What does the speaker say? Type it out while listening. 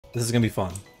This is gonna be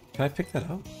fun. Can I pick that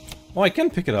up? Oh, I can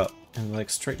pick it up and like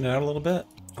straighten it out a little bit.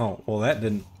 Oh, well that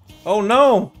didn't. Oh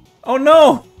no! Oh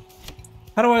no!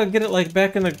 How do I get it like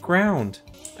back in the ground?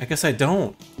 I guess I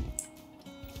don't.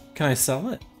 Can I sell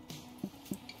it?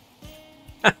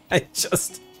 I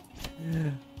just...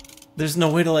 There's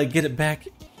no way to like get it back.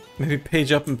 Maybe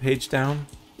page up and page down?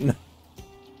 No.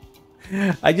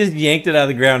 I just yanked it out of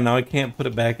the ground. Now I can't put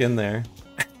it back in there.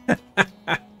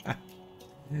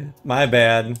 My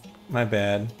bad. My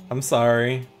bad. I'm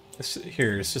sorry.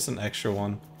 Here, it's just an extra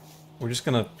one. We're just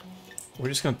gonna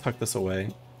tuck this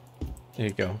away. There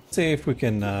you go. See if we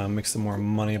can make some more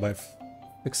money by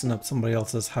fixing up somebody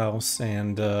else's house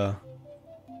and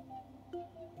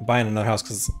buying another house,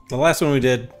 because the last one we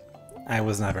did I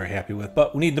was not very happy with,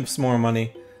 but we need some more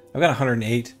money. I've got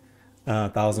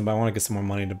 108,000, but I want to get some more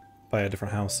money to buy a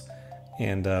different house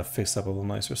and fix up a little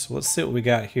nicer. So let's see what we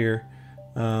got here.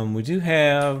 We do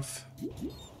have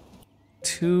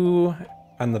 2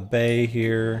 on the bay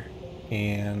here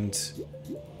and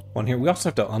 1 here. We also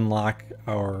have to unlock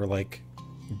our like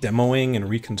demoing and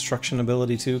reconstruction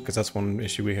ability too, because that's one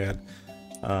issue we had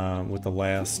with the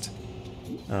last.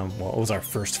 Well, it was our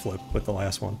first flip with the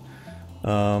last one.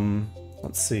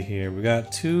 Let's see here. We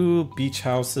got 2 beach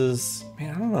houses.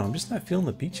 Man, I don't know. I'm just not feeling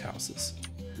the beach houses.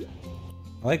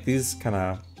 I like these kind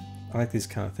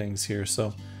of things here.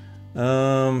 So,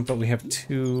 but we have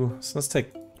 2. So let's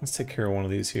take care of one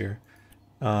of these here.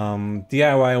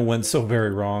 DIY went so very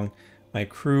wrong. My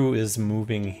crew is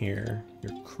moving here.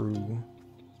 Your crew.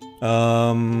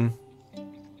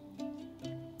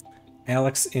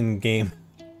 Alex in game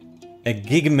at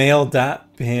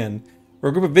gigmail.band. We're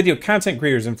a group of video content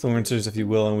creators, influencers, if you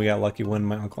will, and we got lucky when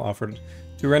my uncle offered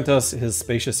to rent us his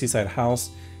spacious seaside house.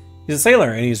 He's a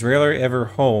sailor, and he's rarely ever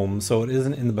home, so it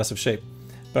isn't in the best of shape.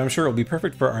 But I'm sure it'll be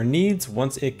perfect for our needs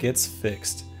once it gets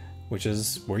fixed, which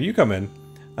is where you come in.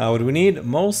 What do we need?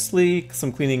 Mostly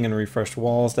some cleaning and refreshed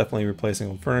walls, definitely replacing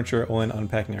old furniture, and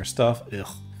unpacking our stuff. Ugh.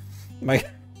 My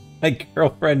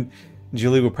girlfriend,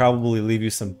 Julie, will probably leave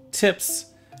you some tips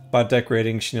about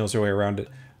decorating. She knows her way around it.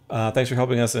 Thanks for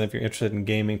helping us, and if you're interested in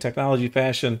gaming, technology,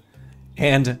 fashion,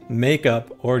 and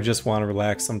makeup, or just want to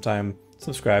relax sometime,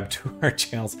 subscribe to our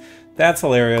channels. That's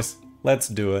hilarious. Let's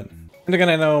do it. And again,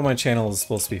 I know my channel is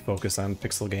supposed to be focused on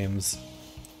pixel games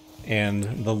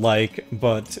and the like,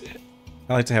 but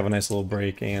I like to have a nice little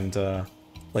break and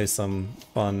play some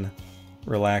fun,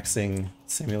 relaxing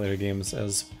simulator games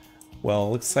as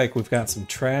well. Looks like we've got some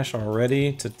trash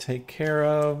already to take care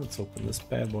of. Let's open this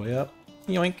bad boy up.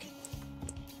 Yoink.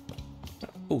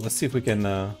 Oh, let's see if we can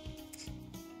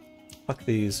fuck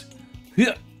these.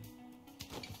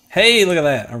 Hey, look at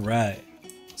that. All right.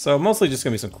 So mostly just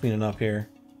gonna be some cleaning up here.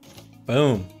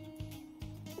 Boom.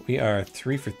 We are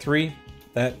 3 for 3.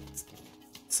 That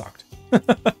sucked. I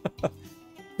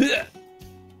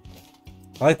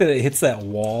like that it hits that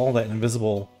wall, that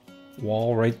invisible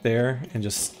wall right there, and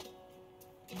just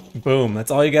boom.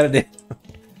 That's all you gotta do.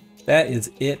 That is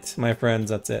it, my friends.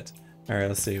 That's it. All right,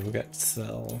 let's see. We got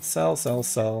sell, sell, sell,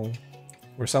 sell.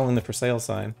 We're selling the for sale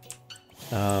sign.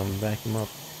 Vacuum up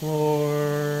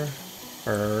floor.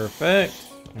 Perfect.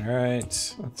 All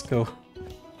right, let's go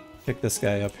pick this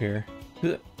guy up here.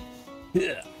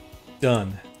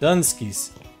 Done. Done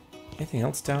skis. Anything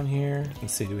else down here?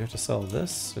 Let's see. Do we have to sell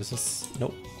this? Is this?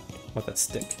 Nope. What, that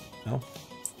stick? No. All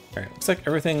right. Looks like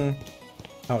everything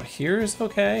out here is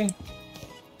okay.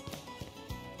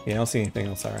 Yeah, I don't see anything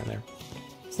else around there.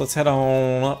 So let's head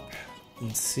on up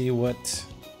and see what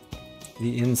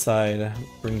the inside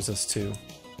brings us to.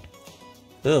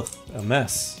 Ugh, a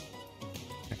mess.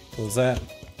 Okay, close that.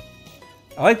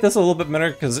 I like this a little bit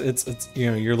better because it's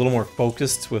you know, you're a little more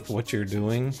focused with what you're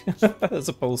doing as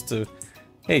opposed to,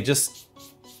 hey, just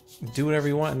do whatever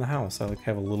you want in the house. I like to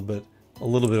have a little bit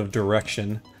of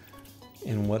direction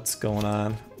in what's going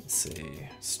on. Let's see,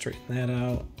 straighten that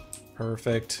out.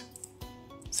 Perfect.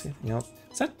 Let's see anything else.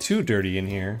 It's not too dirty in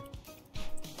here.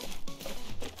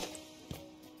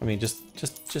 I mean, just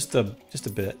a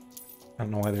bit. I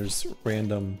don't know why there's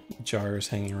random jars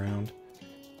hanging around.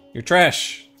 You're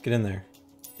trash. Get in there.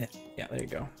 Yeah, there you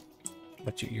go.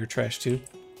 But you're trash too.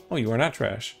 Oh, you are not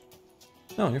trash.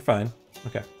 No, you're fine.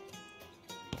 Okay.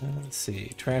 Let's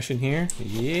see. Trash in here.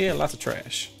 Yeah, lots of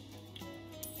trash.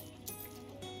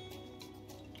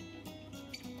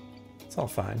 It's all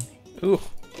fine. Ooh.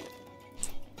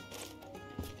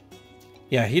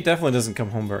 Yeah, he definitely doesn't come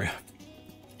home very often.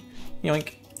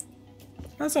 Yoink.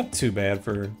 That's not too bad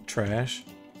for trash.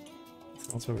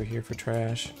 What's over here for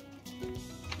trash?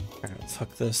 Alright, let's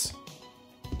hook this.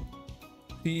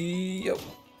 Yep.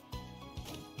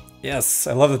 Yes,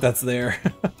 I love that that's there.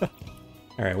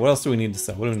 Alright, Alright, what else do we need to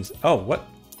sell? What do we need to... Oh, what?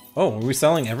 Oh, are we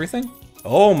selling everything?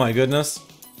 Oh my goodness.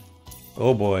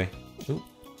 Oh boy.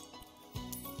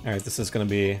 Alright, this is going to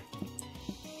be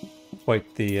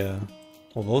quite the...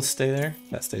 Will those stay there?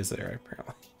 That stays there,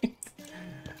 apparently.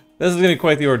 This is going to be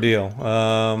quite the ordeal.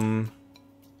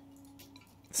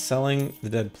 Selling the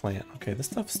dead plant. Okay, this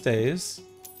stuff stays.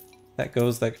 That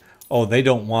goes like... Oh, they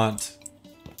don't want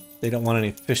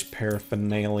any fish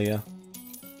paraphernalia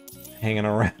hanging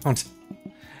around.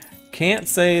 Can't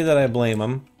say that I blame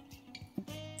them.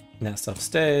 That stuff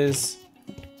stays.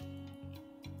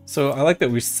 So I like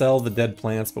that we sell the dead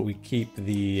plants, but we keep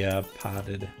the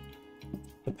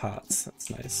the pots. That's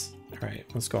nice. All right,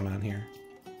 what's going on here?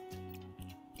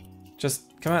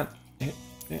 Just come on.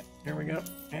 Yeah, here we go.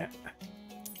 Yeah.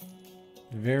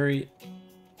 Very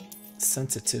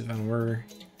sensitive on where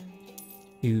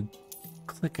you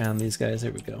click on these guys.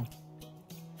 There we go.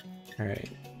 All right,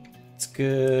 it's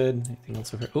good. Anything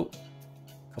else over here? Oh,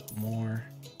 a couple more.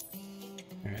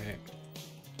 All right,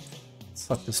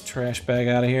 suck this trash bag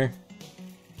out of here.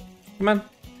 Come on.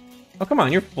 Oh, come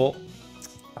on, you're full.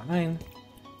 Fine.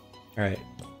 All right,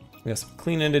 we got some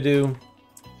cleaning to do.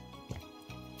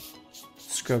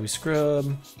 Scrubby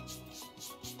scrub.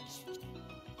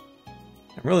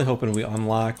 I'm really hoping we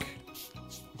unlock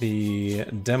the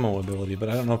demo ability, but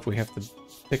I don't know if we have to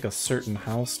pick a certain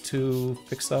house to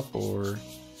fix up, or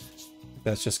if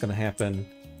that's just gonna happen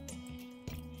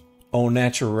au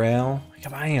naturel.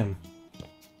 Come on.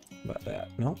 But that,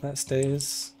 nope, that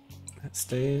stays. That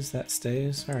stays, that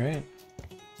stays. Alright.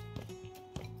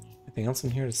 Anything else in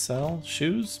here to sell?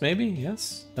 Shoes, maybe?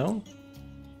 Yes? No?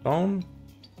 Phone?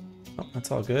 Oh,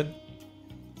 that's all good.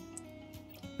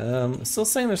 Still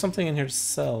saying there's something in here to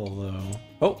sell, though.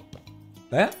 Oh!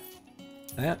 That?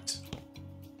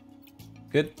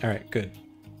 Good? Alright, good.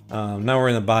 Now we're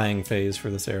in the buying phase for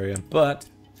this area, but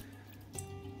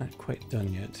not quite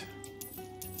done yet.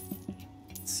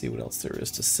 Let's see what else there is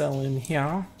to sell in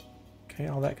here. Okay,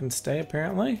 all that can stay,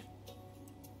 apparently.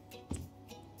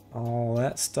 All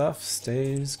that stuff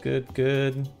stays good,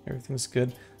 good. Everything's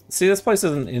good. See, this place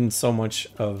isn't in so much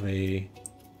of a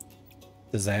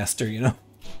disaster, you know?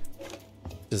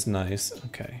 Just nice.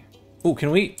 Okay. Ooh,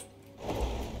 can we?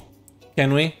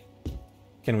 Can we?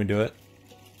 Can we do it?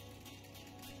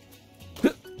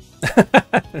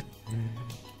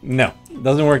 No,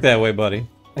 doesn't work that way, buddy.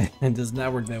 It does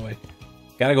not work that way.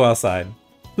 Gotta go outside.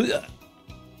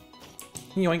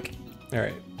 Yoink.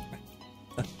 Alright.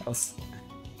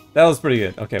 That was pretty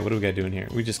good. Okay, what do we gotta do in here?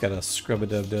 We just gotta scrub a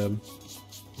dub-dub.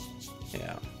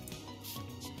 Yeah.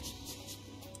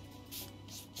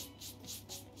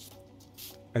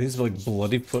 Are these like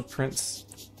bloody footprints?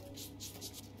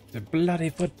 They're bloody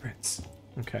footprints.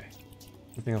 Okay.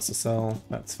 Nothing else to sell.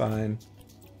 That's fine.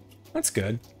 That's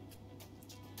good.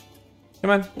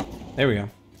 Come on. There we go.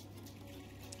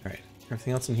 Alright.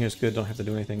 Everything else in here is good. Don't have to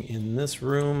do anything in this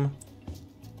room.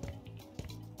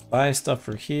 Buy stuff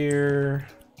for here.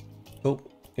 Oh,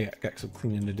 yeah, got some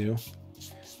cleaning to do.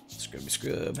 Scrubby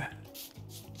scrub.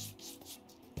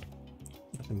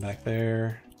 Nothing back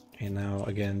there. And now,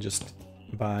 again, just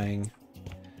buying.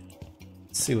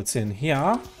 Let's see what's in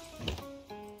here.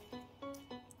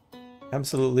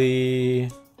 Absolutely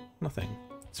nothing,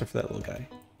 except for that little guy.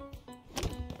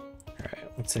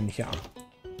 Alright, what's in here?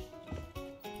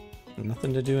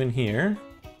 Nothing to do in here.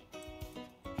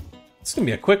 It's gonna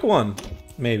be a quick one,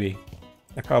 maybe.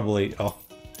 I probably, oh,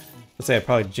 let's say I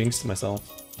probably jinxed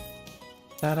myself.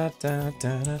 Da da da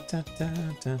da da da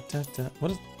da da da.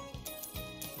 What is?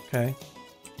 Okay.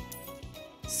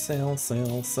 Sale,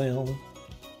 sale, sale.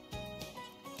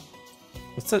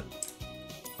 What's that?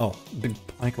 Oh, big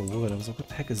plank of wood. I was like, what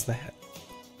the heck is that?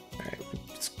 Alright,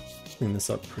 let's clean this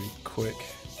up pretty quick.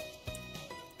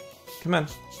 Come on.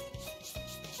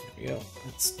 There we go.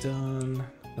 That's done.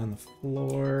 On the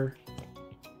floor.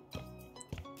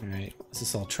 Alright, is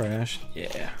this all trash?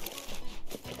 Yeah.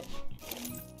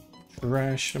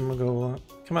 Trash, I'm gonna go up.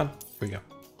 Come on, here we go.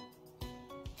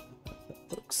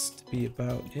 That looks to be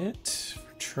about it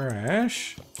for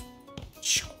trash.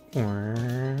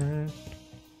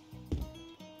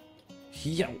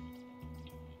 Yeah.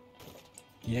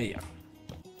 Yeah.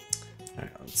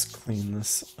 Alright, let's clean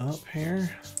this up here.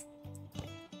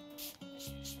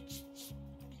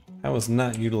 I was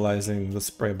not utilizing the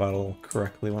spray bottle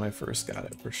correctly when I first got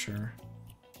it, for sure.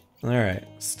 Alright,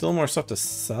 still more stuff to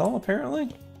sell,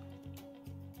 apparently?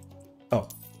 Oh,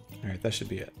 alright, that should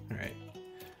be it. Alright.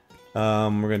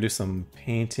 We're gonna do some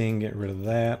painting, get rid of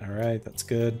that. Alright, that's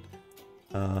good.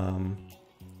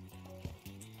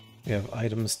 We have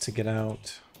items to get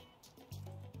out.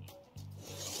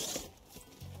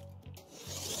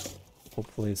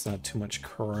 Hopefully it's not too much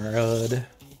crud.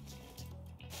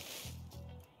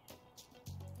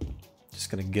 Just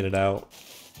gonna get it out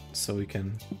so we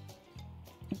can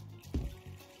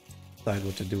decide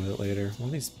what to do with it later. What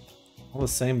are these? All the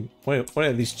same. Wait, what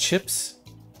are these chips?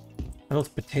 Are those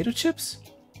potato chips?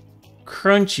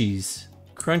 Crunchies.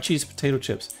 Crunchies potato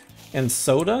chips. And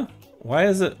soda? Why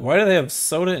is it? Why do they have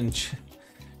soda and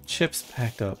chips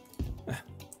packed up?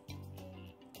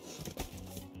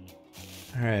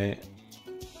 Alright.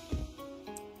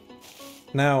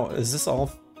 Now, is this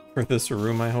all for this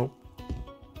room, I hope?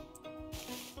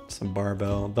 Some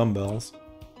dumbbells.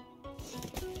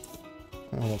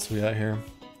 What else we got here?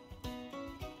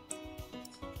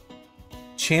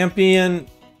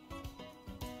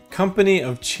 Company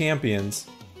of Champions.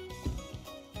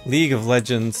 League of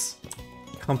Legends.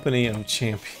 Company of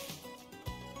Champions.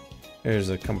 There's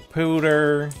a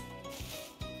computer.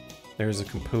 There's a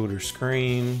computer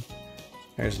screen.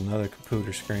 There's another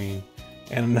computer screen.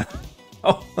 And another...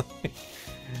 Oh,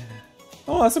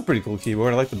 oh, that's a pretty cool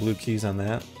keyboard. I like the blue keys on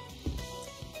that.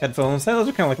 Headphones. Those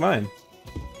are kind of like mine.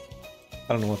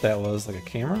 I don't know what that was. Like a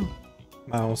camera?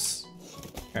 Mouse.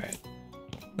 Alright.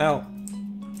 Now,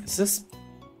 is this...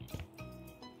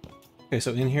 Okay,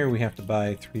 so in here we have to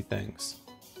buy 3 things.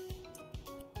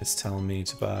 It's telling me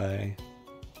to buy...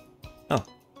 Oh,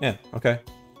 yeah, okay.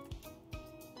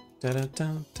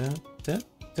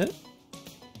 Da-da-da-da-da-da.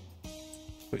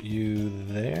 Put you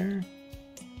there.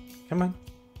 Come on.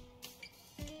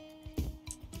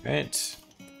 Alright.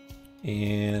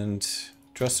 And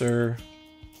dresser.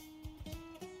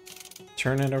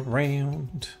 Turn it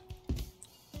around.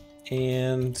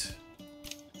 And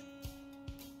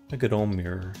a good old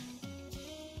mirror.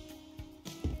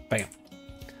 Bam.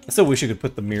 I still wish you could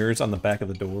put the mirrors on the back of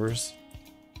the doors.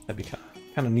 That'd be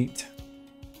kind of neat.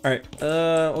 Alright,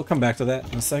 we'll come back to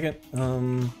that in a second.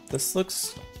 This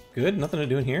looks good. Nothing to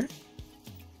do in here.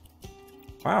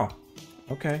 Wow.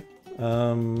 Okay.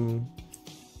 Room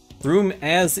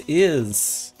as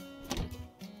is.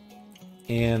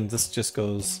 And this just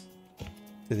goes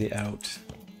to the outsides.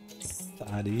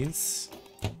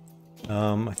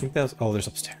 I think that's... Oh, there's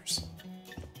upstairs.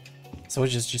 So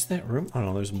it's just that room? Oh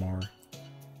no, there's more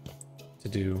to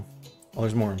do. Oh,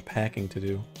 there's more unpacking to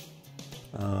do.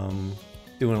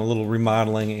 Doing a little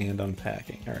remodeling and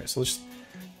unpacking. Alright, so let's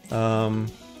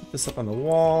put this up on the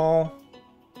wall.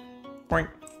 Boink.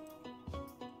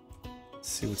 Let's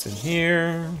see what's in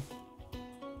here.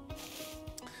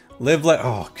 Live like...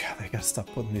 Oh god, I gotta stop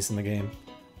putting these in the game.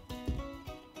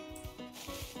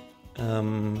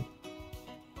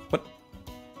 What?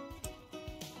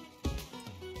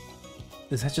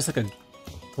 Is that just like a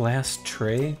glass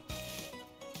tray?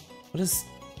 What is...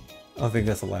 Oh, I think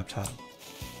that's a laptop.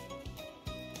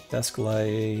 Desk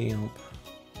lamp.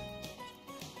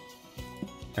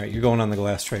 Alright, you're going on the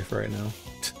glass tray for right now.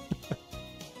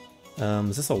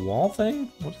 Is this a wall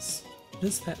thing? What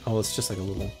is that? Oh, it's just like a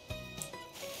little...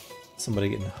 Somebody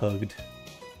getting hugged.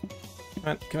 Come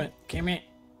on, come on, come here.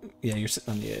 Yeah, you're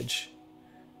sitting on the edge.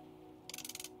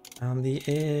 On the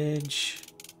edge.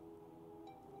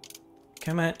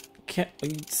 Come on,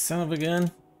 you son of a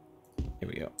gun. Here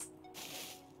we go.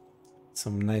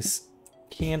 Some nice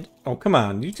can. Oh, come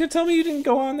on. You tell me you didn't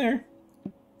go on there.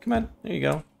 Come on, there you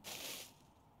go.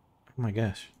 Oh my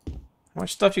gosh. How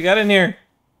much stuff you got in here?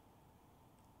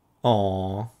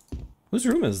 Aww. Whose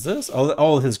room is this?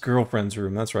 Oh, his girlfriend's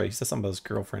room. That's right. He said something about his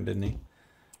girlfriend, didn't he?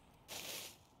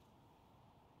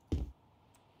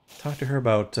 Talk to her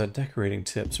about decorating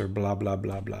tips or blah, blah,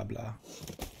 blah, blah, blah.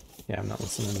 Yeah, I'm not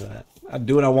listening to that. I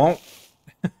do what I want.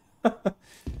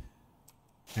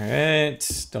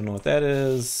 Alright. Don't know what that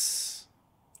is.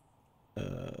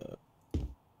 Is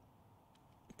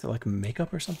it like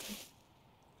makeup or something?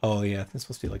 Oh, yeah. It's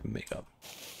supposed to be like makeup.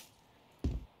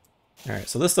 Alright,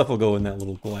 so this stuff will go in that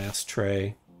little glass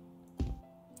tray.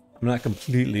 I'm not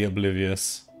completely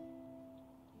oblivious.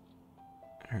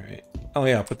 Alright. Oh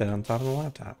yeah, I'll put that on top of the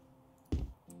laptop.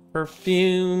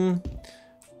 Perfume.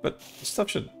 But stuff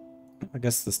should... I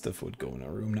guess this stuff would go in a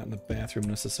room, not in the bathroom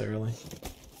necessarily.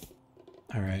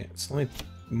 Alright, so let me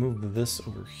move this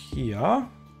over here.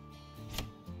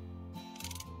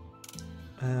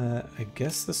 I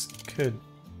guess this could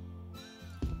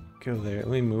go there. Let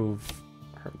me move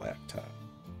her laptop.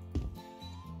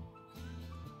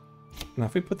 Now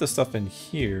if we put this stuff in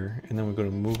here and then we go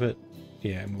to move it,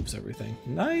 yeah, it moves everything.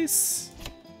 Nice!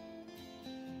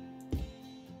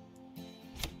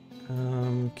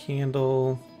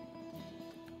 Candle.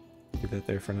 Leave that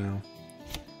there for now.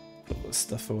 Put this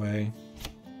stuff away.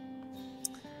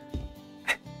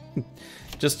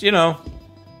 Just, you know,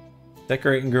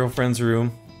 decorating girlfriend's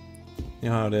room. You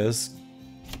know how it is.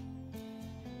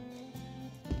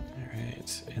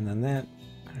 and then that.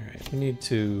 Alright, we need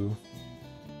to...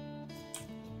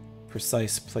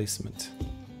 Precise placement.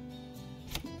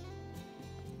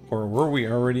 Or were we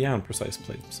already on precise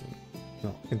placement?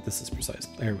 No, I think this is precise.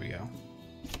 There we go.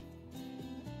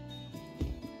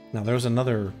 Now there's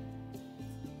another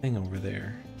thing over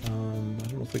there. I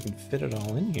don't know if we can fit it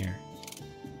all in here.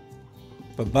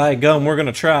 But by gum, we're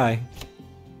gonna try.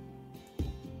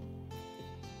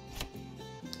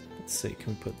 Let's see,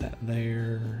 can we put that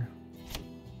there?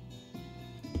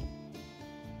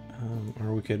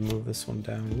 Or we could move this one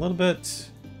down a little bit.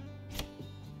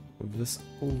 Move this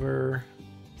over.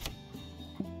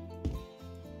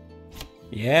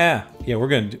 Yeah, yeah, we're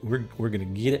gonna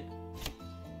get it.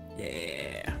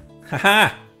 Yeah,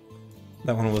 haha.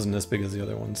 That one wasn't as big as the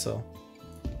other one, so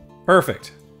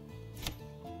perfect.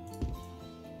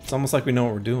 It's almost like we know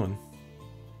what we're doing.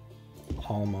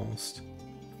 Almost.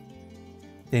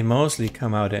 They mostly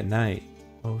come out at night.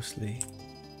 Mostly.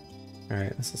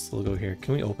 Alright, let's still go here.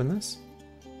 Can we open this?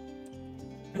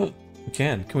 We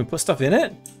can. Can we put stuff in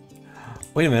it?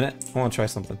 Wait a minute. I want to try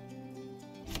something.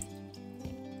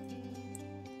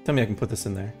 Tell me I can put this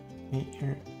in there.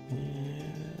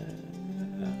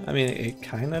 I mean, it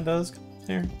kind of does come in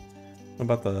there. What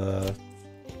about the...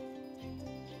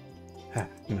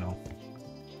 no.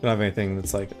 We don't have anything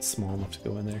that's like small enough to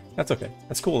go in there. That's okay.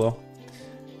 That's cool though.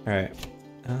 Alright.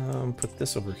 Put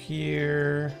this over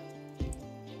here.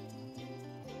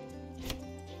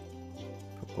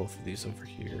 Put both of these over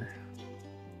here.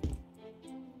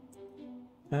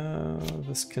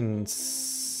 This can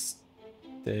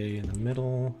stay in the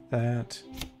middle. That.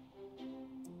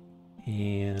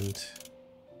 And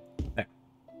there.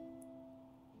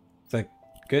 Is that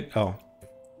good? Oh.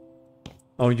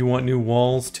 Oh, you want new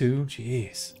walls too?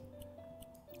 Jeez.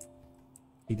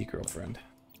 Needy girlfriend.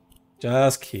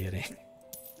 Just kidding.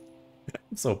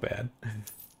 So bad.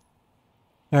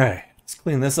 Alright, let's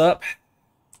clean this up.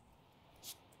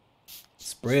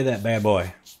 Spray that bad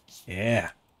boy.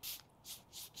 Yeah.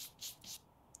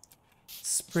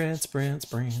 Spread, spread,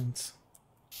 spreads.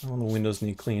 All the windows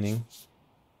need cleaning.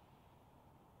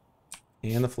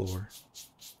 And the floor.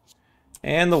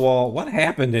 And the wall. What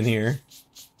happened in here?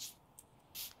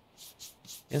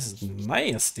 This is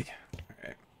nasty.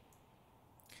 Alright.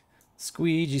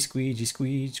 Squeegee, squeegee,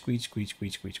 squeege, squeege, squeege,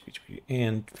 squeege, squeege, squeege, squeege.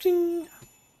 And ding!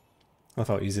 Love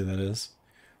how easy that is.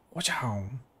 Watch out.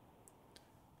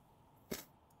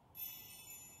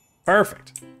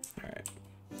 Perfect. Alright.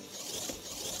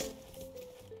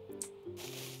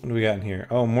 What do we got in here?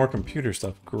 Oh, more computer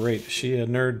stuff. Great. Is she a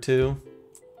nerd too?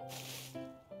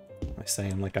 Am I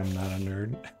saying like I'm not a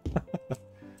nerd?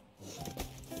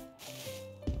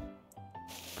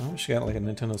 Oh, she got like a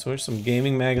Nintendo Switch, some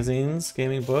gaming magazines,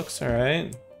 gaming books,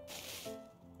 alright.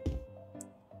 Do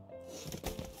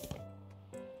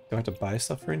I have to buy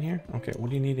stuff for in here? Okay, what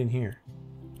do you need in here?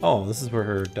 Oh, this is where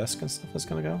her desk and stuff is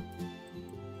gonna go?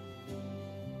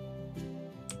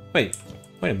 Wait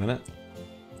a minute.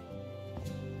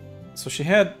 So she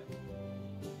had...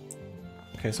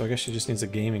 Okay, so I guess she just needs a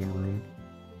gaming room.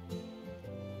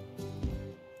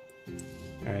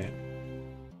 Alright.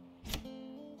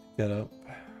 Get up.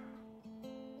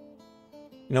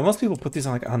 You know, most people put these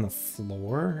on, like, on the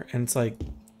floor, and it's like,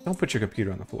 don't put your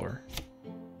computer on the floor.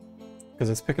 Because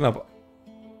it's picking up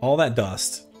all that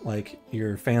dust. Like,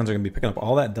 your fans are going to be picking up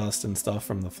all that dust and stuff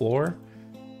from the floor.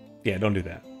 Yeah, don't do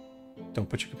that. Don't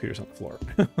put your computers on the floor.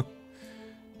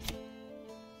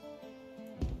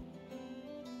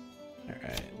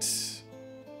 Alright.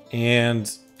 And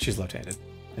she's left-handed.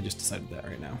 I just decided that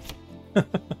right now.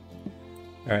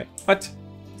 Alright, what?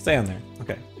 Stay on there.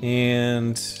 Okay.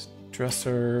 And...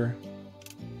 dresser.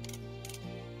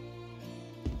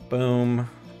 Boom.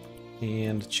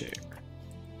 And chair.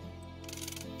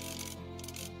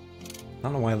 I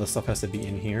don't know why this stuff has to be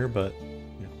in here, but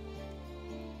you know.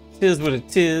 It is what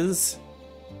it is.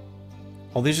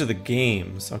 Oh, these are the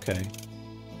games. Okay.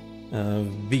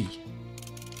 V.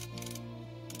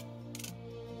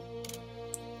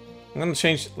 I'm gonna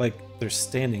change, like, they're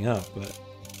standing up, but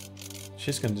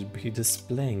she's gonna be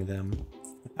displaying them.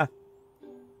 Ah.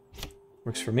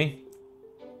 Works for me.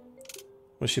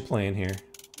 What's she playing here?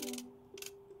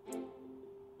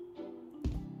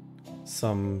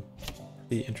 Some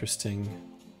pretty interesting...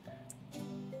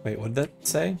 Wait, what did that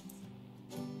say?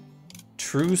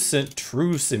 True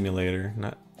simulator,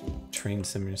 not train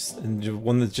simulator. And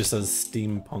one that just says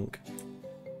steampunk.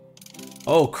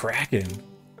 Oh, Kraken.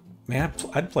 Man,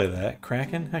 I'd play that.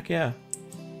 Kraken? Heck yeah.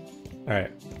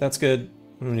 Alright, that's good.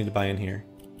 What do we need to buy in here?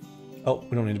 Oh,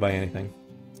 we don't need to buy anything.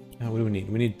 What do we need?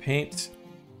 We need paint.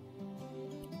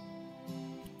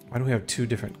 Why do we have two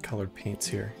different colored paints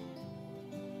here?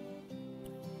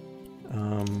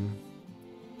 Alright.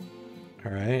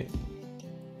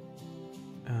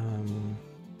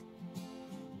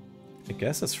 I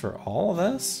guess it's for all of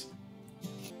this?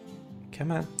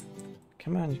 Come on.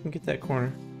 Come on, you can get that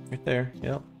corner. Right there,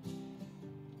 yep.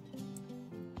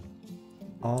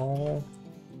 All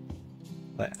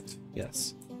that,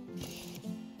 yes.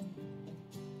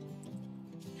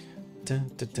 Dun,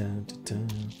 dun, dun, dun, dun.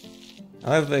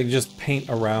 I like that they just paint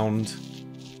around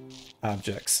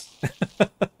objects.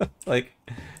 Like,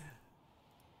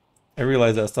 I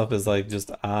realize that stuff is like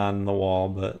just on the wall,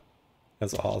 but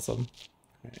that's awesome.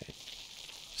 Alright.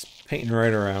 Just painting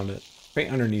right around it. Right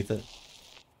underneath it.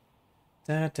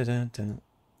 Da, da, da, da.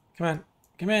 Come on.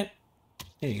 Come in.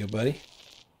 There you go, buddy.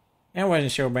 That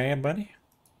wasn't so bad, buddy.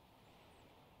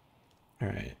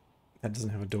 Alright. That doesn't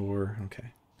have a door.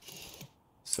 Okay.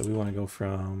 So we want to go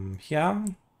from here.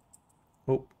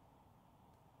 Oh.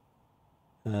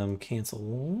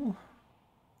 Cancel.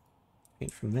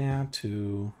 Paint from there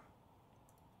to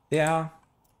there.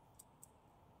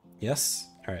 Yes.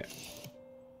 Alright.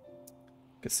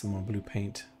 Get some more blue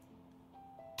paint.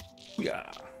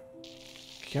 Yeah.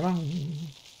 Come on.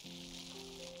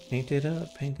 Paint it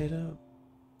up, paint it up.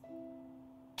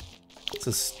 What's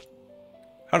this?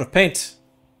 Out of paint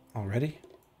already?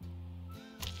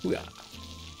 Yeah.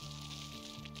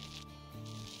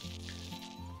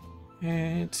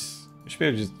 And I should be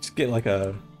able to just get like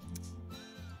a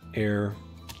air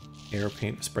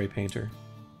paint, spray painter.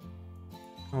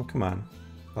 Oh, come on.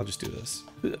 I'll just do this.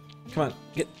 Come on,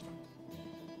 get.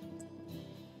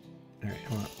 Alright,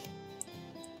 come on.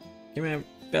 Come on,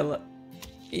 fella.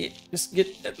 Yeah, just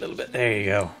get that little bit. There you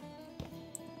go.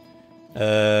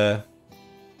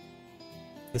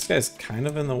 This guy's kind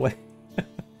of in the way.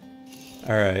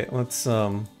 Alright, let's,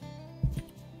 oop.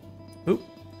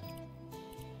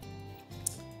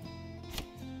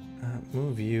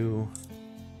 Move you.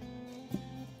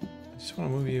 I just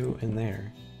want to move you in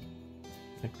there.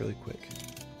 Like really quick.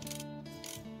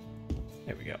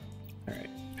 There we go. Alright,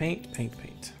 paint, paint,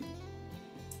 paint.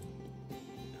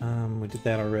 We did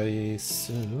that already,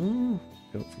 so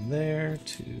go from there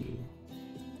to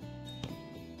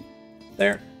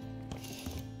there.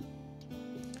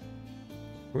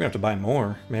 We're gonna have to buy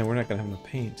more. Man, we're not gonna have enough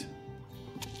paint.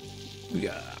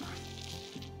 Yeah.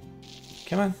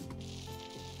 Come on.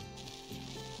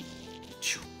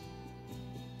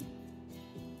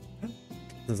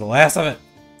 This is the last of it.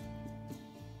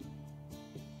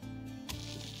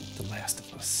 The Last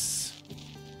of Us.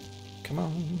 Come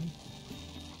on.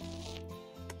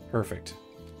 Perfect.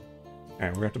 Alright,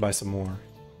 we're gonna have to buy some more.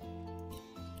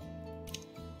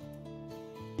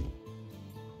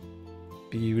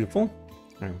 Beautiful.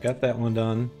 Alright, we got that one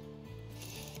done.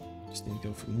 Just need to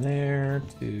go from there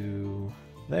to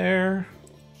there.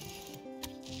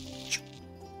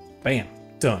 Bam.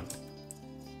 Done.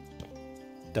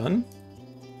 Done?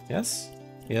 Yes?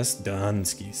 Yes, done,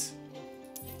 skis.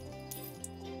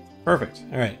 Perfect.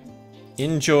 Alright.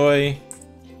 Enjoy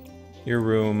your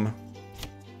room.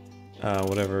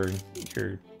 Whatever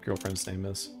your girlfriend's name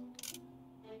is.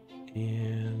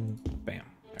 And bam.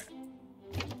 Alright.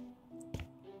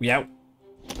 We out.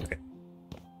 Okay.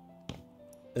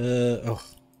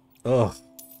 Oh.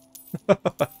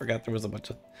 I forgot there was a bunch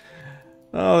of...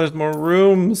 Oh, there's more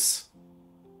rooms.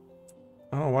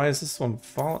 Oh, why is this one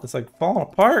falling? It's like falling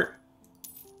apart.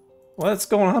 What's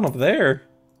going on up there?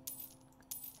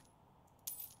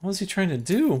 What is he trying to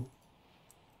do?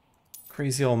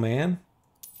 Crazy old man.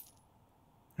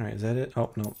 Alright, is that it?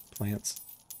 Oh, no. Plants.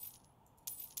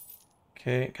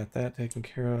 Okay, got that taken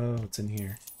care of. What's in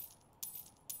here?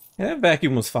 Yeah, that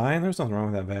vacuum was fine. There's nothing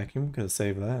wrong with that vacuum. Could have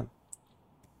saved that.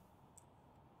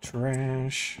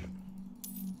 Trash.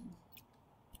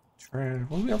 Trash.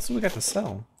 What else do we got to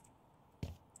sell?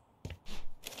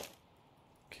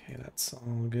 Okay, that's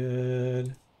all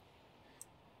good.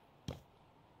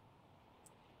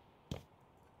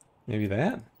 Maybe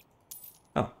that?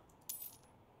 Oh.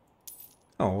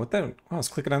 Oh, what that? Oh, I was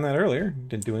clicking on that earlier.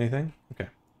 Didn't do anything. Okay.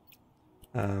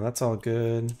 That's all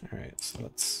good. Alright, so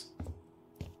let's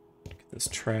get this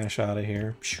trash out of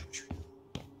here.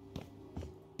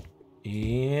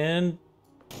 And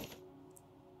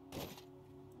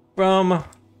from the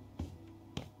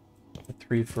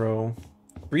free throw.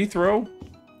 Free throw?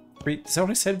 Is that what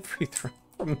I said? Free throw.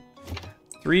 From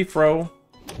free throw.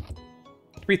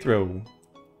 Free throw.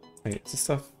 Wait, is this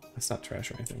stuff? That's not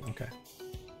trash or anything. Okay.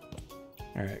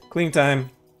 Alright, clean time.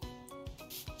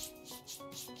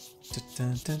 I'll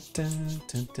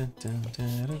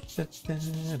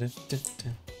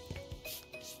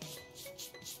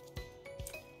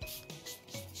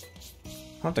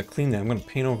have to clean that. I'm going to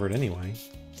paint over it anyway.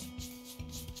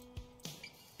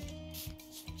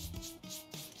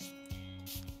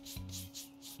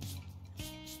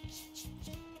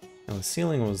 And the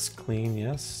ceiling was clean,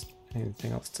 yes.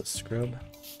 Anything else to scrub?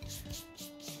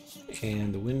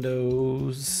 And the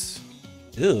windows.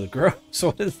 Ew, gross.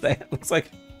 What is that? Looks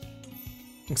like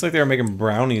they were making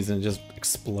brownies and it just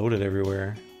exploded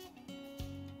everywhere.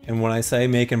 And when I say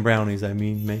making brownies, I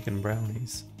mean making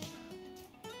brownies.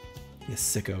 You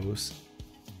sickos.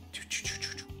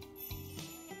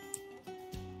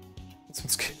 This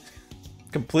one's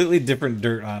completely different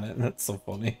dirt on it. That's so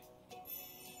funny.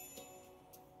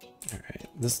 All right,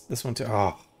 this one too.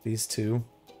 Oh, these two.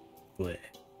 Blech.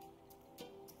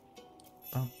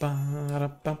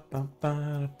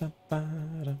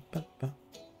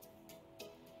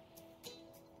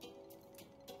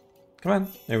 Come on,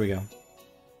 there we go.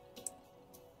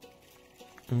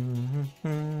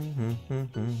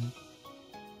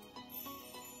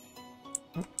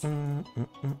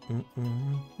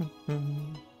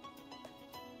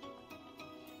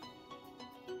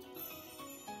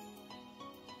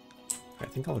 I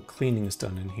think all the cleaning is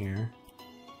done in here.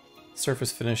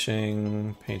 Surface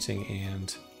finishing, painting,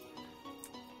 and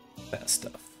that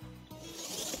stuff.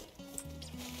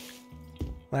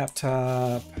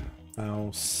 Laptop,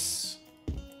 mouse,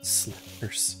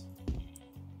 slippers.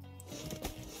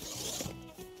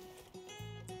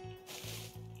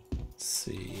 Let's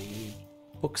see,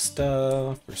 book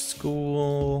stuff for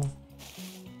school,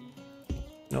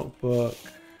 notebook,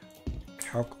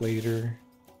 calculator,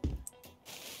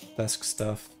 desk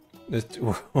stuff.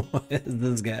 What is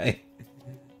this guy?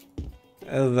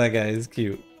 Oh, that guy is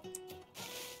cute.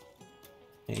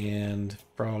 And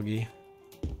Froggy.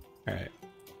 Alright.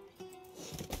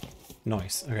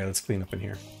 Nice. Okay, let's clean up in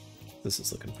here. This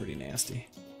is looking pretty nasty.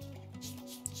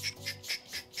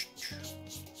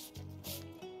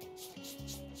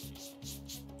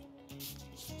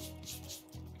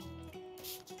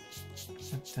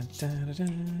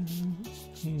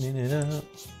 Cleaning it up.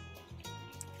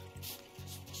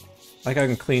 Like I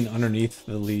can clean underneath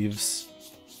the leaves.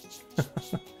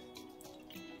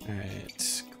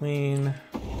 Alright, clean.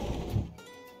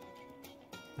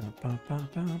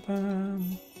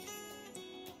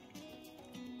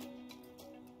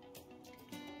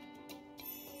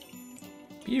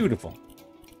 Beautiful.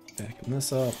 Backing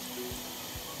this up.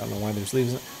 I don't know why there's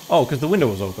leaves in it. Oh, because the window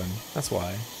was open. That's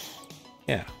why.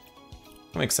 Yeah.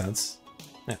 That makes sense.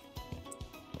 Yeah.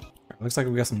 Right, looks like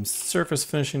we got some surface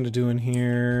finishing to do in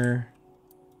here.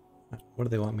 What do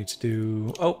they want me to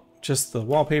do? Oh, just the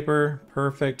wallpaper.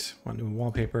 Perfect. Want new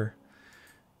wallpaper.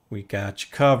 We got you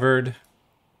covered.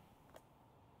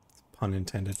 Pun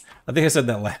intended. I think I said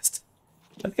that last.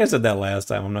 I think I said that last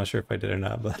time. I'm not sure if I did or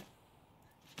not, but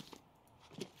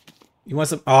you want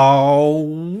some?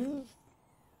 Oh,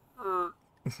 I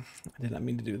did not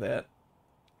mean to do that.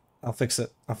 I'll fix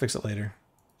it. I'll fix it later.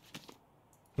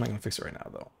 I'm not gonna fix it right now,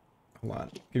 though. Hold on.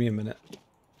 Give me a minute.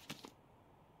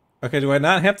 Okay, do I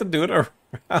not have to do it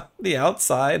around the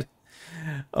outside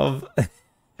of...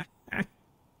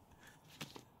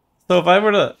 So if I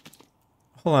were to...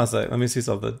 Hold on a sec, let me see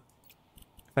something.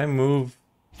 If I move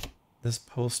this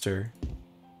poster...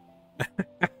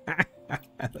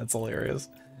 That's hilarious.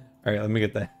 Alright, let me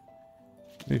get that.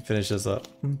 Let me finish this up.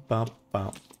 Bump,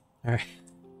 bump. Alright.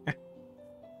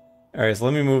 Alright, so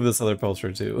let me move this other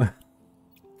poster too.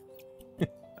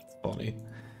 That's funny.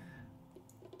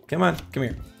 Come on, come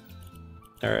here.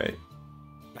 Alright.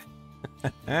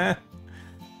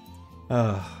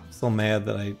 I'm so mad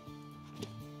that I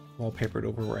wallpapered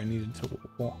over where I needed to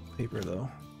wallpaper though.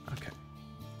 Okay.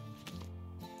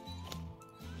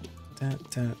 Dun,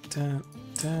 dun, dun,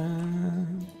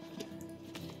 dun.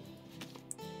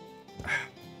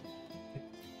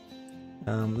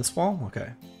 This wall?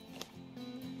 Okay.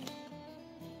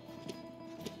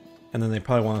 And then they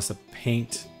probably want us to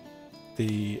paint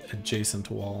the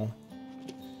adjacent wall.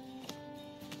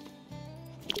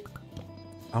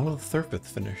 Out of the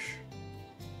surface finish.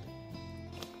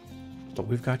 But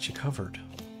we've got you covered.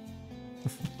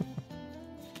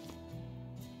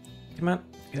 Come on,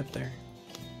 get up there.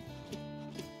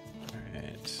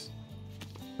 Alright.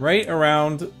 Right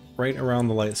around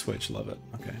the light switch, love it.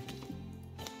 Okay.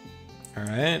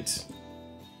 Alright.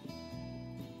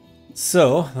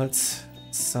 So, let's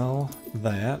sell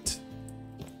that.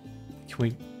 Can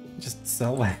we just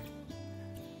sell that?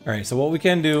 Alright, so what we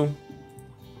can do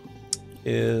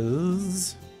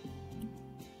is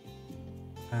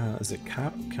it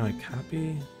can I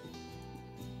copy?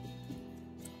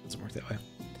 Doesn't work that way.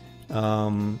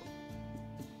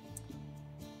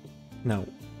 No.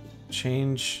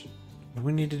 Change. What do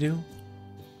we need to do?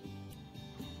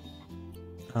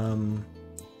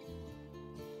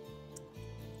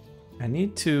 I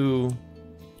need to...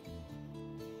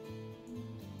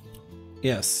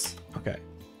 Yes. Okay.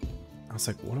 I was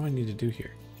like, what do I need to do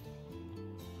here?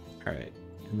 Alright,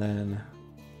 and then...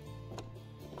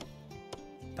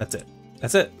 That's it.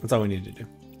 That's it. That's all we need to do.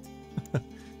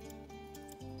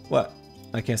 What?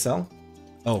 I can't sell?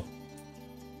 Oh.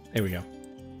 There we go.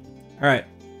 Alright.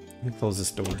 Let me close this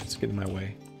door. It's getting in my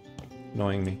way.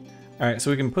 Annoying me. Alright,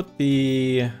 so we can put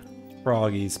the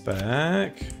froggies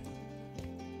back.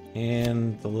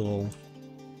 And the little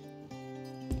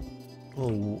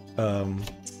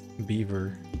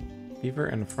beaver. Beaver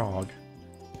and a frog.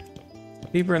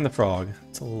 Beaver and the frog.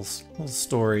 It's a little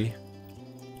story.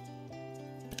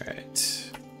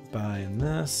 Alright. Buying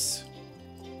this.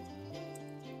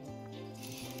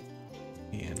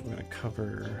 And we're gonna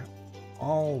cover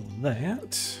all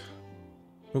that.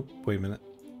 Oh, wait a minute.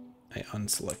 I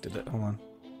unselected it. Hold on.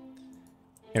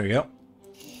 There we go.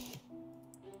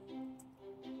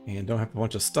 And don't have a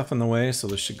bunch of stuff in the way, so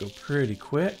this should go pretty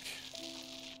quick.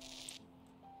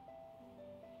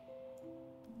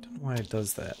 Don't know why it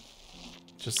does that.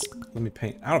 Just let me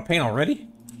paint. Out of paint already?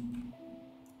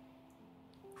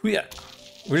 Yeah.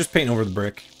 We're just painting over the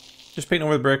brick. Just painting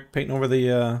over the brick, painting over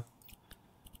the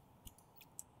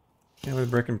painting over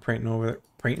the brick and painting over the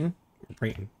painting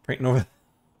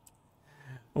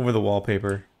over the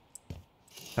wallpaper.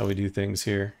 How we do things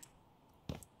here.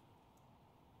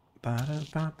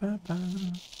 Ba-da-ba-ba-ba.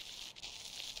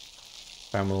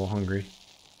 I'm a little hungry.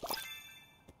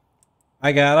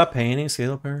 I got a painting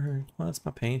skill perk. What's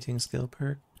my painting skill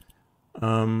perk?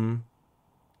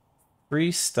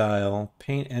 Freestyle.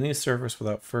 Paint any surface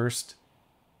without first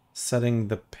setting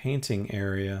the painting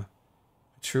area.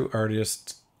 A true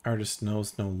artist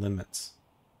knows no limits.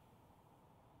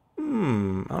 I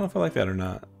don't know if I like that or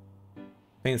not.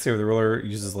 Paint saver. The roller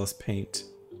uses less paint.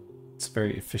 It's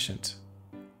very efficient.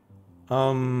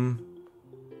 I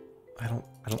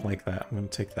don't like that. I'm gonna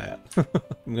take that. I'm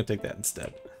gonna take that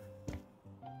instead.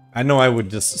 I know I would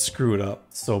just screw it up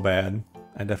so bad.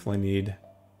 I definitely need...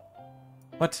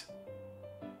 What?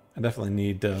 I definitely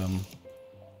need,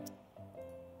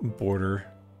 border.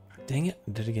 Dang it,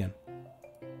 I did it again.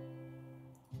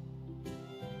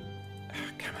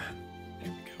 Come on.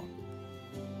 There we go.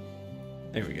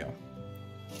 There we go.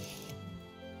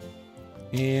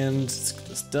 And let's get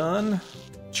this done.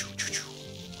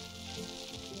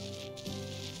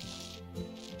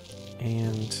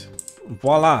 And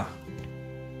voila!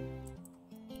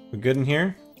 We good in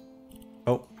here?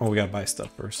 Oh, we gotta buy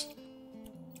stuff first.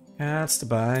 Has to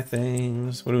buy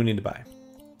things. What do we need to buy?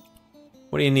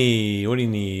 What do you need? What do you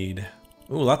need?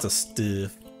 Ooh, lots of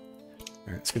stuff.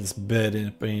 Alright, let's get this bed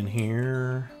in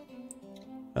here.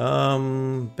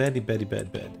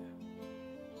 Bed.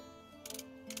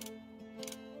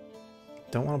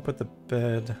 Don't want to put the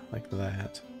bed like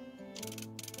that.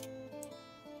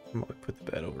 I'm gonna put the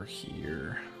bed over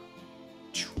here.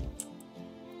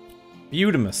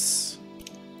 Beautimus.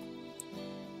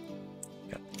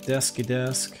 Got the desky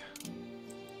desk.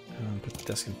 Put the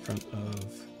desk in front of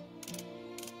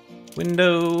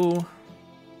window.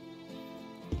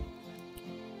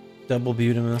 Double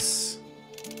Beautimus.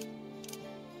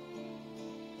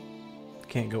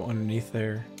 Can't go underneath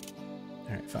there.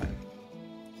 Alright, fine.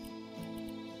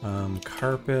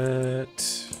 Carpet.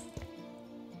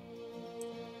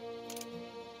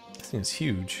 This thing is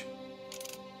huge.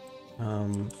 I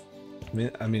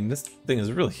mean, this thing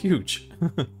is really huge.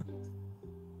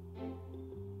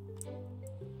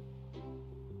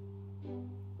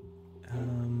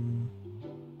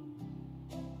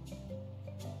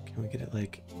 Can we get it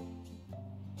like...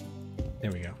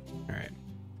 There we go. Alright.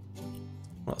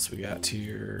 What else we got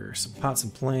here? Some pots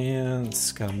and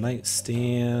plants. Got a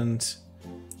nightstand.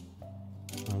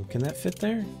 Can that fit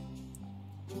there?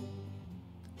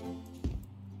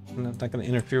 Not going to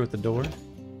interfere with the door.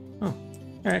 Oh,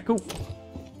 alright, cool.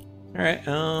 Alright,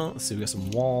 let's see, we got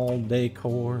some wall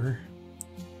decor.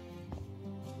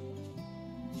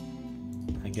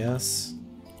 I guess.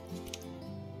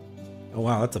 Oh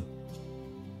wow, that's a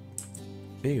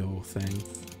big old thing.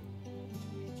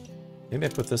 Maybe I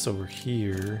put this over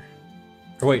here.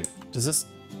 Or wait, does this...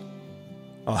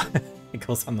 Oh, it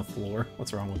goes on the floor.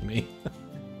 What's wrong with me?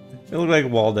 It looked like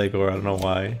wall decor, I don't know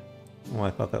why. Oh,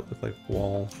 I thought that looked like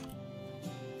wall.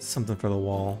 Something for the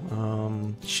wall.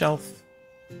 Shelf.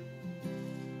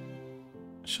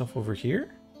 Shelf over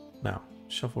here? No,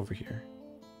 shelf over here.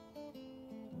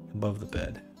 Above the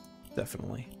bed.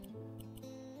 Definitely.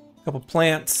 A couple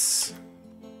plants.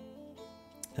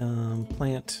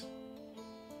 Plant.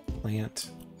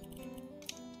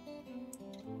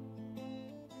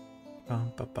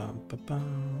 Bum, ba, bum, ba,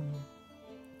 bum.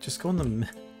 Just go in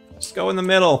the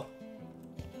middle.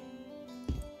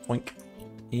 Boink.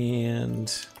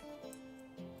 And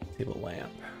table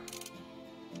lamp.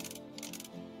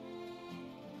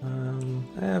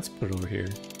 Let's put it over here.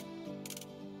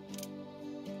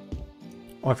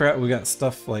 Oh, I forgot we got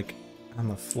stuff like on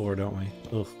the floor, don't we?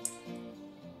 Ugh.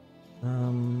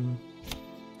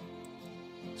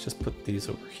 Let's just put these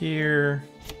over here.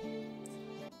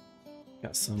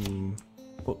 Got some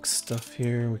book stuff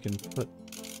here we can put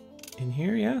in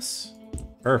here, yes?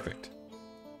 Perfect.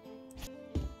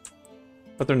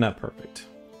 But they're not perfect.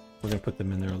 We're gonna put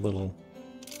them in there a little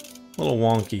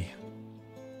wonky.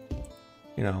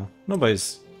 You know,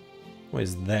 nobody's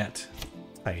that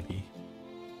tidy.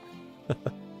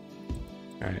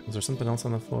 Alright, was there something else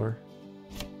on the floor?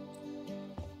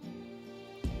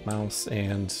 Mouse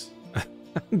and...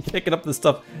 I'm picking up the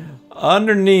stuff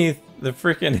underneath the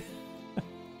freaking...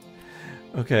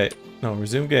 Okay, no,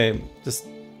 resume game. Just...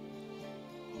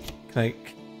 Can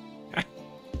I...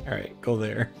 Alright, go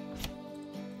there.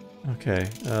 Okay,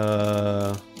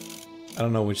 I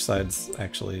don't know which side's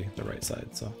actually the right side,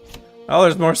 so... Oh,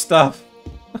 there's more stuff!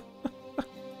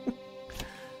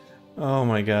 Oh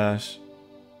my gosh.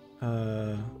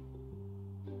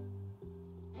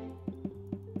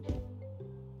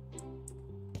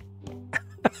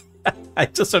 I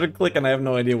just started clicking, I have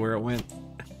no idea where it went.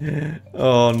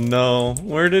 Oh no,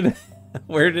 where did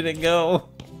it go?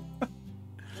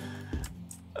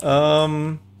 I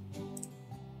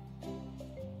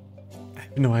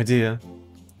have no idea.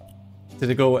 Did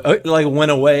it go? Oh, it like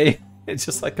went away. It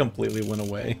just like completely went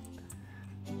away.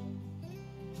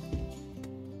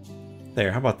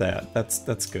 There, how about that?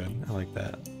 That's good. I like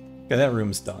that. Okay, that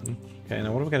room's done. Okay,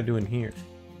 now what do we gotta do in here?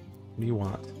 What do you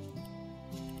want?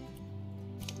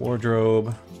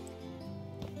 Wardrobe.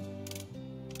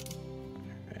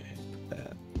 Alright, put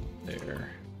that there.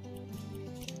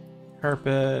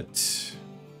 Carpet.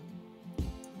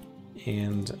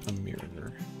 And a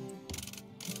mirror.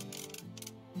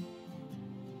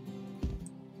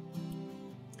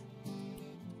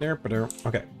 There,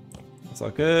 okay. That's all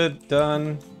good.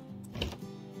 Done.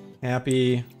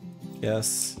 Happy.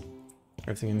 Yes.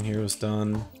 Everything in here was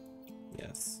done.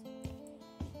 Yes.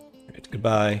 Alright,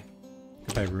 goodbye.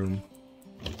 Goodbye, room.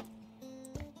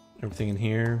 Everything in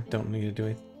here. Don't need to do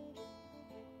anything.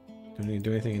 Don't need to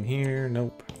do anything in here.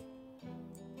 Nope.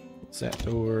 What's that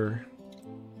door?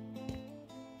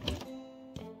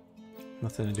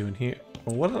 Nothing to do in here.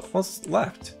 Well, what else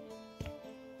left?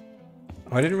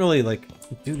 Oh, I didn't really, like,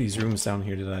 do these rooms down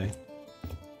here, did I?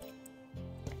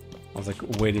 I was, like,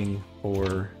 waiting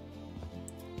for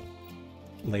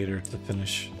later to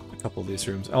finish a couple of these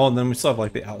rooms. Oh, and then we still have,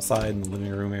 like, the outside and the living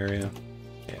room area.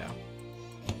 Yeah.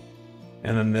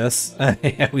 And then this.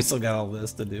 Yeah, we still got all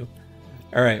this to do.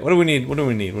 Alright, what do we need? What do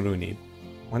we need? What do we need?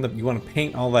 You want to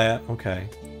paint all that? Okay.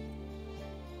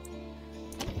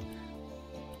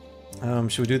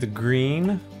 Should we do the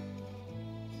green?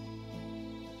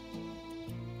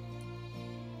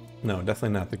 No,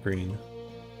 definitely not the green.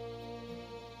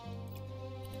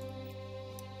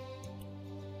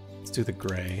 Let's do the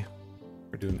gray.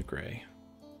 We're doing the gray.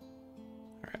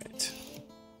 Alright.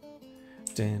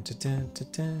 Dun, dun, dun, dun,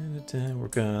 dun, dun. We're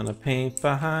gonna paint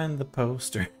behind the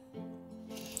poster.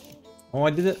 Oh,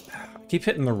 I did it. I keep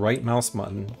hitting the right mouse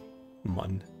button.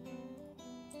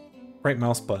 Right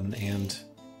mouse button and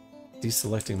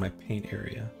deselecting my paint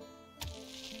area.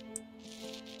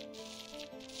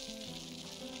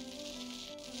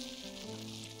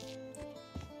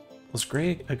 Was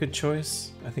gray a good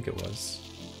choice? I think it was.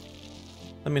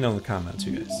 Let me know in the comments,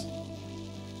 you guys.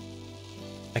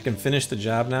 I can finish the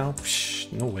job now?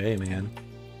 Psh, no way, man.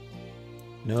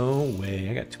 No way.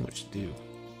 I got too much to do.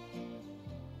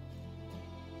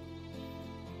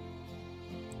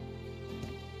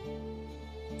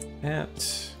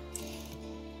 That.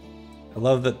 I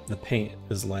love that the paint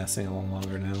is lasting a lot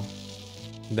longer now.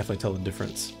 You can definitely tell the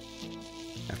difference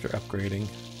after upgrading.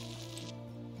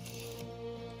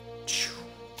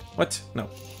 What? No.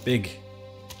 Big.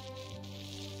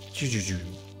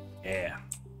 Yeah.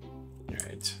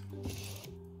 Alright.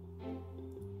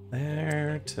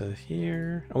 There to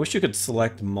here. I wish you could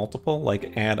select multiple,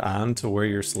 like add on to where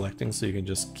you're selecting so you can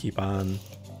just keep on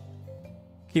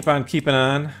keeping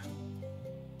on.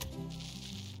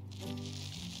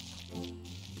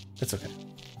 It's okay.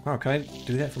 Oh, can I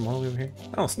do that from all the way over here?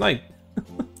 Oh, snipe!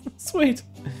 Sweet!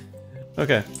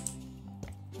 Okay.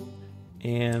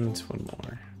 And one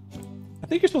more. I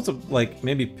think you're supposed to, like,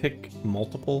 maybe pick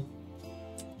multiple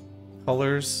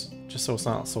colors, just so it's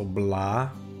not so blah.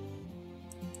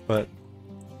 But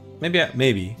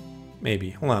maybe.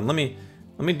 Hold on, let me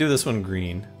do this one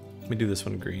green. Let me do this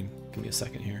one green. Give me a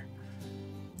second here.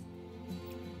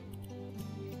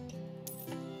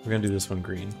 We're gonna do this one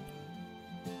green.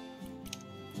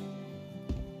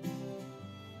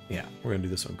 Yeah, we're gonna do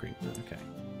this one green. Okay.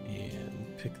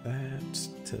 And pick that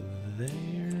to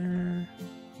there.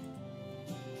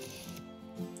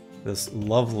 This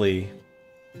lovely,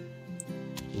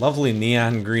 lovely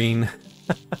neon green.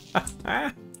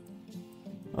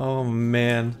 Oh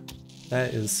man,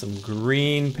 that is some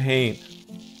green paint.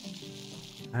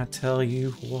 I tell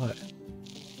you what.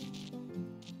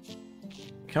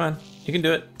 Come on, you can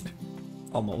do it.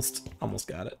 Almost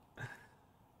got it.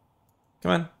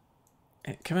 Come on.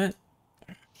 Hey, come on.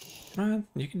 Come on,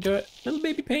 you can do it. Little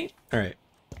baby paint. Alright.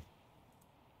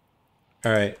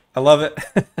 Alright, I love it.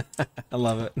 I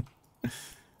love it.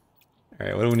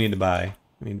 Alright, what do we need to buy?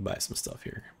 We need to buy some stuff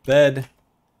here. Bed.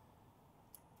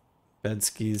 Bed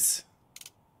skis.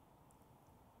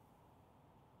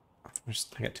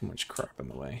 I got too much crap in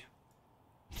the way.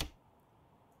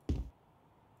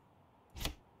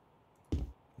 I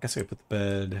guess I could put the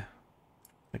bed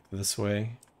like this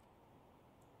way.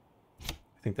 I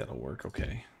think that'll work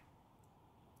okay.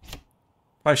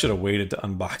 Probably should have waited to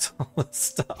unbox all this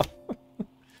stuff.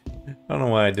 I don't know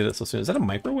why I did it so soon. Is that a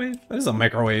microwave? That is a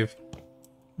microwave. I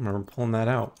remember pulling that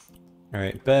out.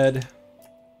 Alright, bed.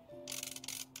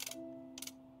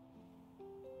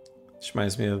 This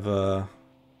reminds me of I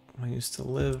used to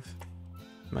live.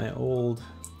 My old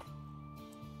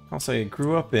house I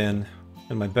grew up in.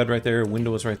 And my bed right there,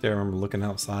 window was right there. I remember looking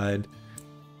outside.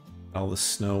 All the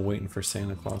snow waiting for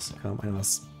Santa Claus to come. I know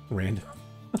it's random.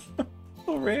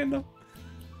 So random.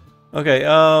 Okay,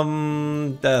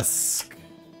 desk.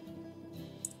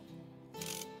 I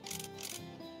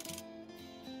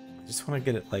just want to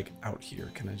get it like out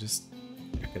here. Can I just...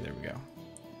 Okay, there we go.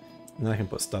 And then I can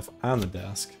put stuff on the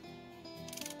desk.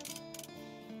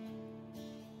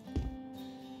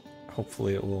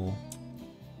 Hopefully it will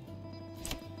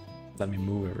let me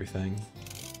move everything.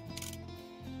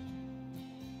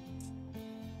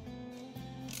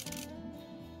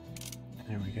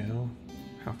 There we go.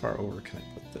 How far over can I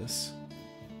put this?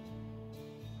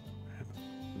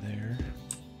 There.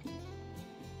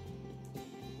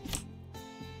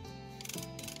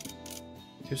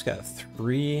 He's got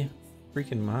 3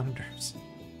 freaking monitors.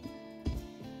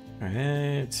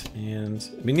 Alright, and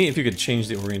it'd be neat if you could change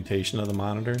the orientation of the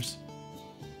monitors.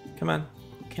 Come on.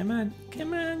 Come on.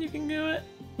 Come on, you can do it.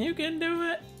 You can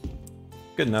do it.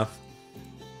 Good enough.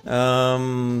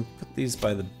 Put these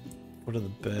by the foot of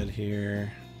the bed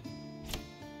here.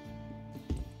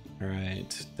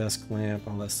 Alright, desk lamp,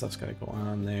 all that stuff's gotta go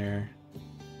on there.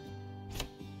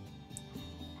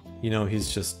 You know,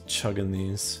 he's just chugging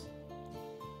these.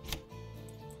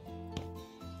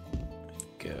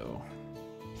 Go.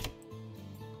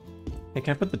 Hey,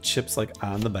 can I put the chips like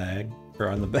on the bag? Or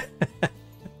on the bag?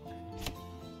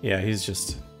 Yeah, he's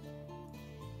just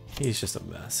a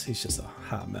mess. He's just a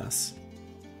hot mess.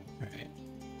 Alright.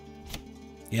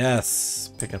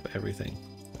 Yes! Pick up everything.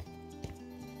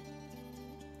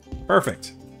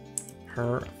 Perfect.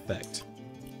 Perfect.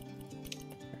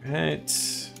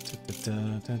 Alright.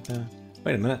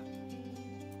 Wait a minute.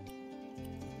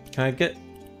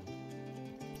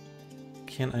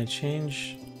 Can I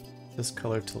change this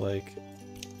color to like...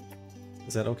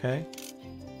 Is that okay?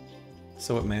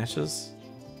 So it matches?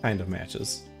 Kind of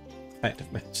matches. Kind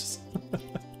of matches.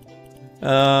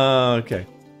 Okay.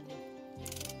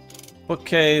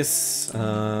 Bookcase.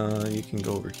 You can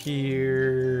go over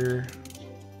here.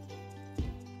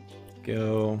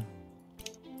 Go.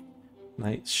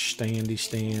 Nice standy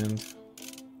stand.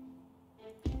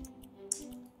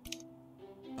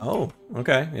 Oh,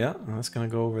 okay, yeah, that's gonna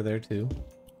go over there too.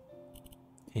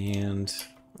 And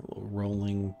a little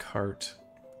rolling cart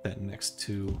that next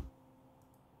to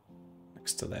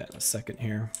that in a second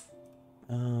here.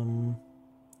 Can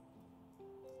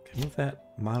I move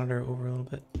that monitor over a little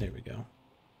bit? There we go.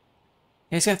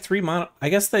 Yeah, he's got 3 I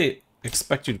guess they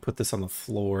expect you to put this on the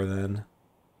floor then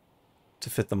to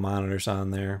fit the monitors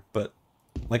on there, but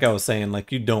like I was saying,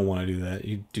 like, you don't want to do that.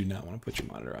 You do not want to put your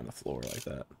monitor on the floor like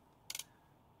that.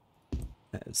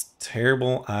 That is a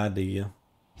terrible idea.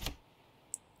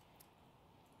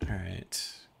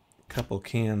 Alright. A couple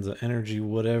cans of energy,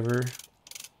 whatever.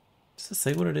 Does it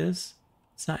say what it is?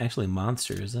 It's not actually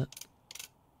Monster, is it?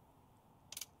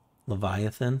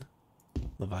 Leviathan?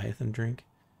 Leviathan drink?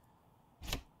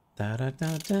 Da da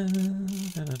da da da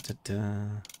da da da.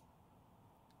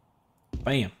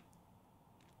 Bam!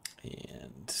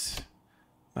 And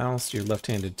mouse, you're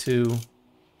left-handed too.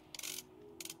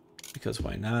 Because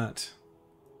why not?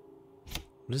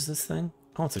 What is this thing?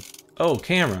 Oh, it's a... Oh,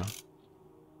 camera.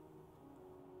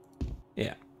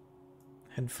 Yeah.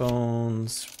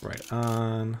 Headphones, right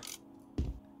on.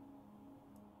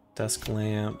 Desk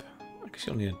lamp. I guess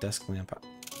you don't need a desk lamp up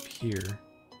here.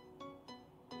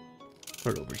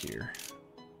 Put it over here.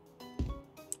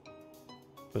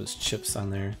 Put his chips on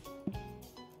there.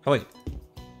 Oh wait,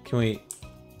 can we?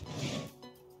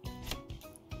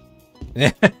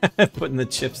 Putting the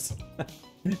chips,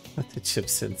 put the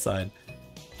chips inside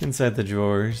the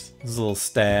drawers. This is a little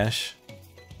stash.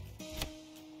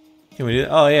 Can we do?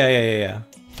 Oh yeah.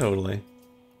 Totally.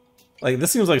 Like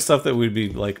this seems like stuff that we'd be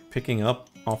like picking up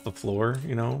off the floor,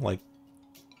 you know? Like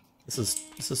this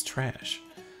is trash.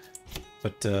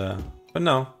 But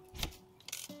no.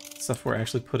 Stuff we're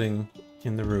actually putting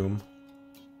in the room.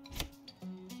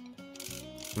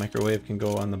 Microwave can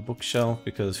go on the bookshelf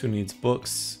because who needs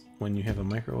books when you have a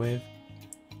microwave?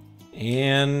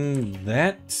 And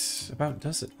that about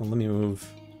does it. Well, let me move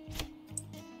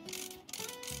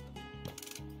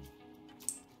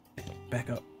back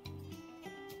up.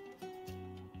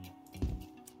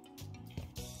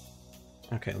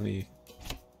 Okay, let me...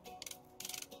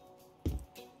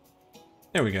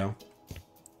 There we go.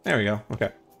 There we go.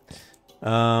 Okay.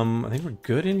 I think we're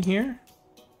good in here.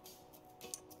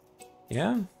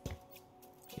 Yeah.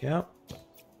 Yep.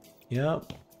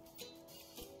 Yep.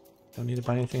 Don't need to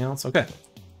buy anything else. Okay.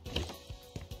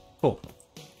 Cool.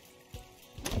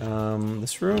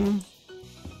 This room.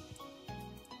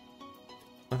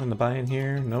 Nothing to buy in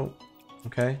here. Nope.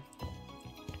 Okay.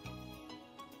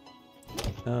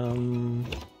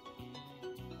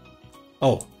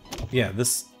 Oh, yeah.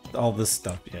 All this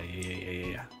stuff.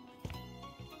 Yeah.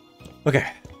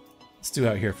 Okay. Let's do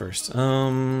out here first.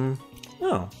 Oh,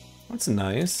 that's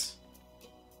nice.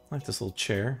 I like this little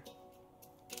chair.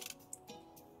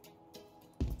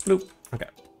 Bloop. Okay.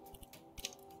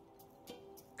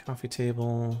 Coffee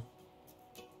table.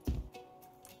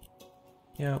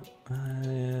 Yep.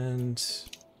 And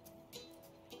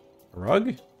a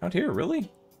rug out here, really?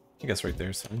 I guess right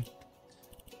there's fine.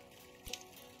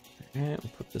 Alright,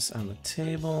 we'll put this on the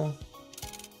table.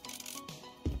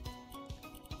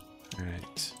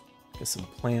 Alright. Get some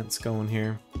plants going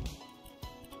here.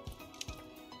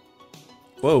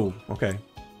 Whoa, okay.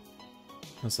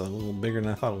 That's a little bigger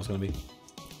than I thought it was going to be.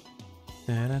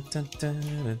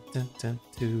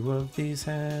 Two of these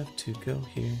have to go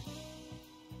here.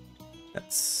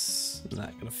 That's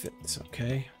not going to fit. It's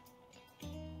okay.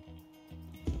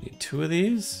 Need two of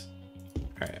these.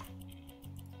 Alright.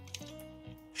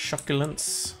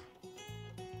 Succulents.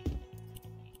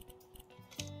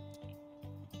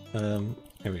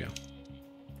 Here we go.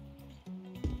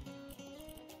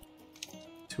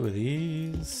 Two of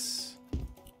these.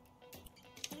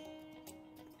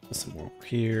 Put some more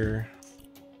here.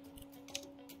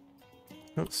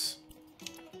 Oops.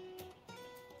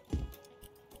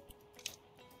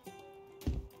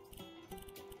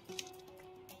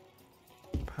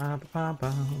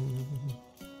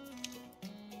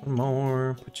 One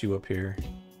more. Put you up here.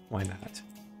 Why not?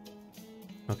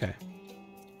 Okay.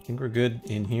 I think we're good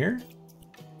in here.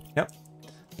 Yep.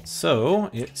 So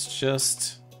it's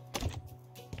just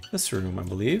this room, I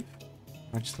believe.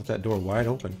 I just left that door wide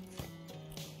open.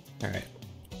 All right.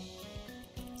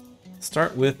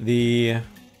 Start with the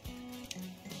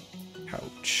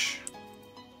couch.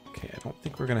 Okay, I don't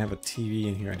think we're gonna have a TV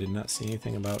in here. I did not see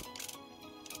anything about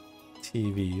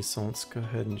TV, so let's go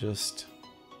ahead and just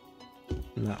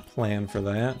not plan for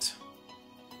that.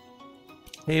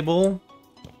 Table.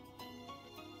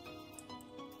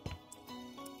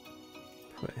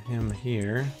 Put him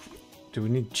here. Do we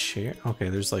need chair? Okay,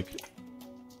 there's like...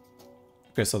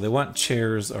 Okay, so they want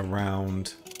chairs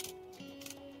around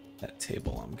that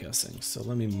table, I'm guessing. So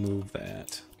let me move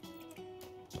that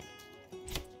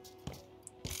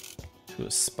to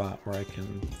a spot where I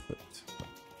can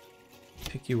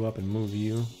pick you up and move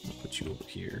you. I'll put you over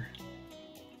here.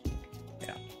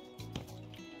 Yeah.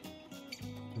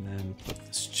 And then put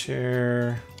this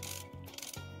chair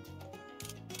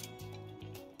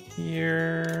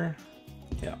here.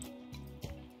 Yeah.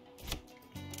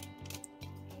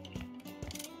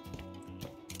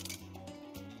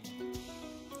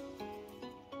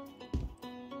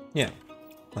 Yeah,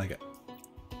 like it.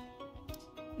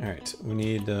 Alright, we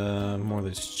need more of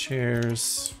those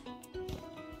chairs.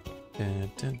 Oh,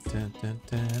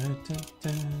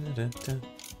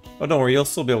 don't worry, you'll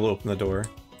still be able to open the door.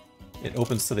 It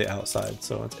opens to the outside,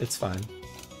 so it's fine.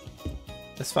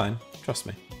 It's fine, trust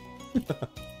me.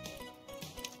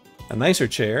 A nicer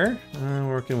chair.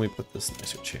 Where can we put this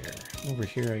nicer chair? Over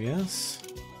here, I guess.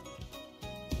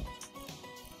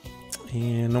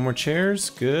 And no more chairs,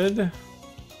 good.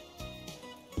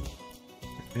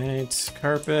 Alright,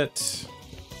 carpet.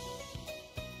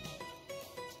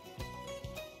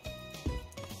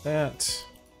 That.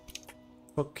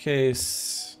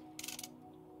 Bookcase.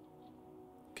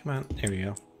 Come on, there we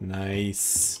go.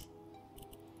 Nice.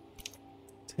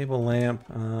 Table lamp,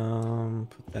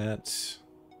 put that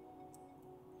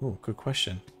Oh, good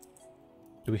question.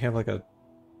 Do we have like a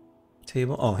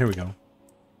table? Oh, here we go.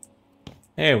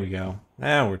 There we go.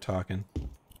 Now we're talking.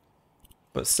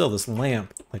 But still, this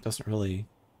lamp like doesn't really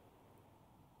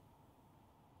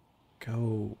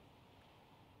go.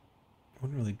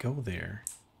 Wouldn't really go there.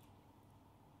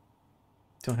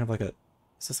 Don't have like a.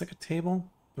 Is this like a table?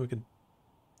 We could.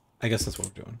 I guess that's what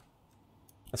we're doing.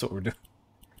 That's what we're doing.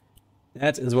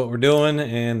 That is what we're doing,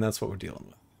 and that's what we're dealing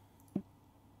with.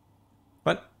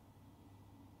 What?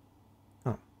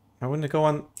 Oh, why wouldn't it go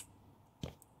on?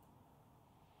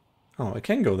 Oh, it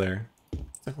can go there.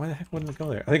 It's like, why the heck wouldn't it go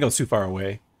there? I think it was too far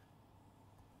away.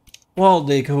 Wall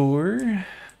decor.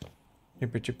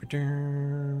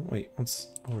 Wait, what's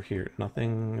over here?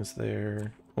 Nothing is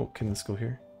there. Oh, can this go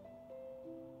here?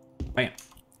 Bam.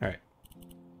 Alright.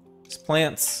 There's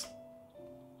plants.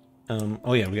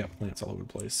 Oh yeah, we got plants all over the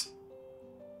place.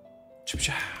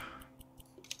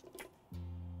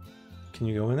 Can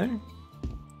you go in there?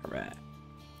 Alright.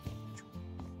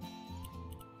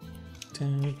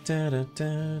 And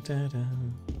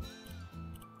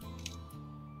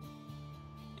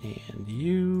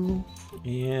you,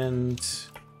 and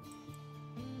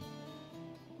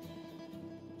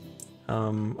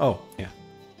oh yeah,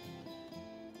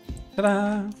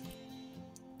 ta-da!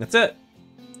 That's it.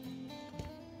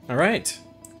 All right,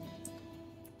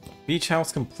 beach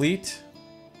house complete.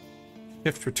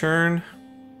 Shift return.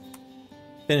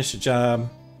 Finish the job.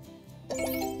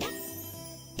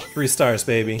 3 stars,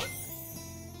 baby.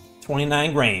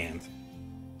 29 grand.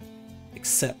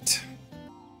 Accept.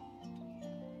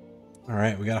 All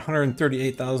right, we got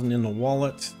 138,000 in the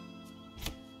wallet.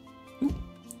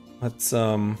 Let's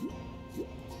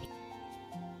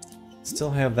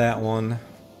still have that one.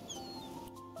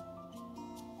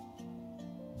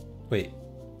 Wait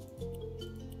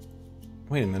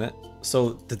a minute.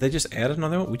 So did they just add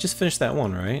another one? We just finished that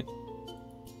one, right?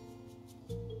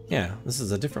 Yeah, this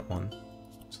is a different one.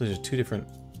 So there's 2 different.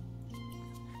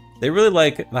 They really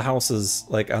like the houses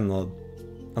like on the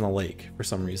lake for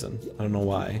some reason. I don't know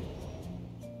why.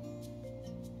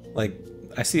 Like,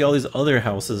 I see all these other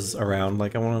houses around,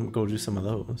 like I want to go do some of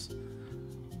those.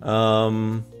 I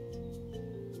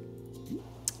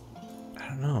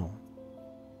don't know.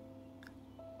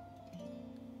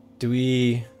 Do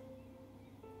we...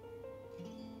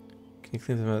 Can you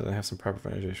clean them out and have some proper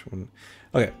ventilation?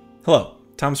 Okay, hello.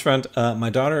 Tom's friend. My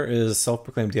daughter is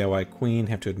self-proclaimed DIY queen.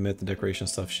 Have to admit the decoration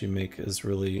stuff she make is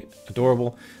really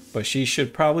adorable, but she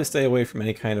should probably stay away from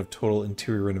any kind of total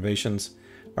interior renovations.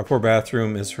 Our poor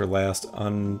bathroom is her last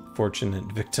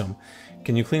unfortunate victim.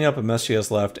 Can you clean up a mess she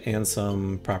has left, and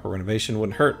some proper renovation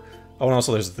wouldn't hurt. Oh, and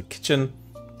also there's the kitchen.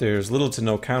 There's little to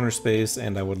no counter space,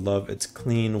 and I would love its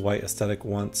clean white aesthetic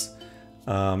once.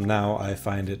 Now I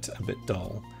find it a bit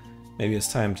dull. Maybe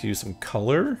it's time to use some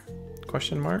color?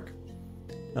 Question mark.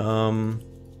 I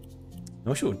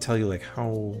wish it would tell you like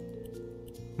how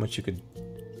much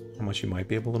you might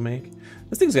be able to make.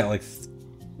 This thing's got like.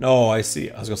 Oh, I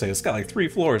see. I was gonna say it's got like 3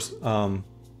 floors. No,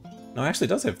 it actually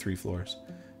does have 3 floors.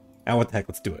 Ah, what the heck?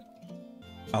 Let's do it.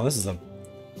 Oh, this is a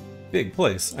big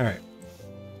place. All right.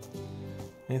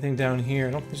 Anything down here?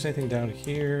 I don't think there's anything down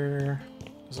here.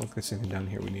 Doesn't look like there's anything down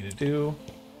here we need to do.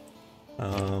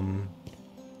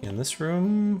 In this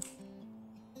room,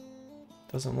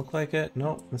 doesn't look like it.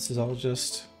 Nope. This is all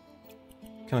just.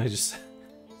 Can I just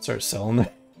start selling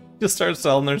their? Just start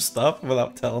selling their stuff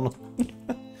without telling them.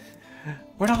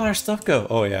 Where'd all our stuff go?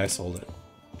 Oh yeah, I sold it.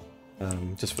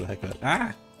 Just for the heck of it.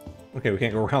 Ah! Okay, we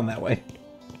can't go around that way.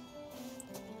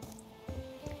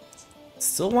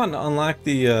 Still want to unlock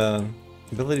the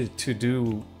ability to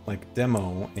do like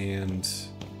demo and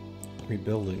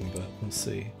rebuilding, but let's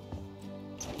see.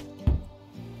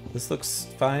 This looks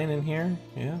fine in here.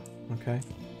 Yeah, okay.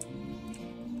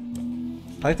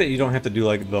 I like that you don't have to do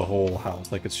like the whole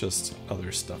house, like it's just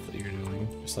other stuff that you're doing.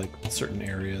 Just like certain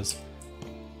areas.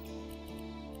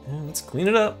 Yeah, let's clean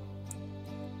it up.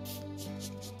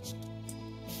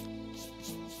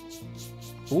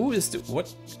 Who is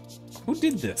what? Who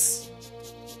did this?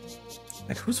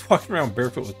 Like, who's walking around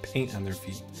barefoot with paint on their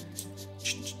feet?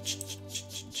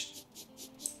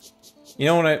 You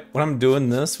know, when I'm doing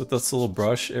this with this little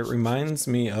brush, it reminds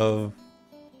me of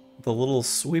the little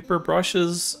sweeper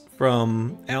brushes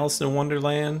from Alice in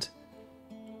Wonderland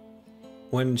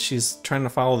when she's trying to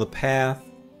follow the path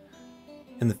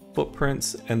and the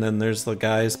footprints, and then there's the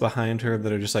guys behind her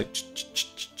that are just like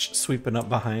sweeping up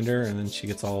behind her, and then she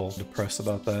gets all depressed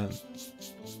about that.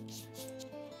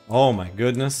 Oh my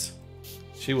goodness.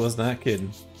 She was not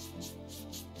kidding.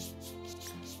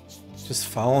 Just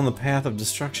following the path of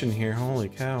destruction here. Holy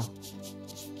cow.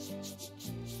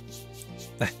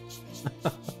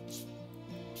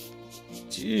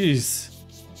 Jeez.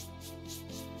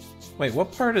 Wait,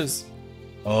 what part is...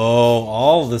 Oh,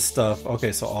 all this stuff.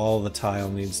 Okay, so all the tile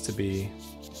needs to be...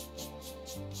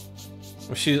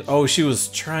 she was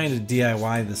trying to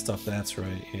DIY this stuff. That's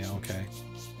right. Yeah, okay.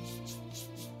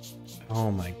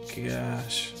 Oh my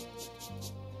gosh.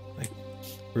 Like,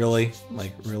 really?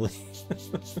 Like, really?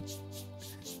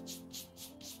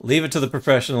 Leave it to the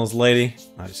professionals, lady.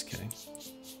 I'm just kidding.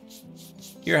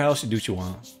 Your house, you do what you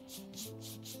want.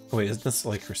 Oh, wait, isn't this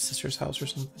like her sister's house or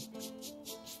something?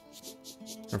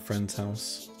 Her friend's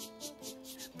house.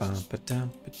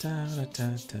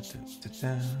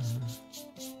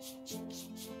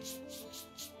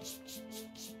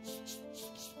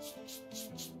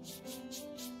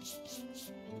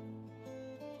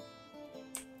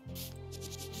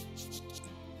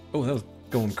 Oh, that was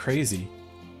going crazy.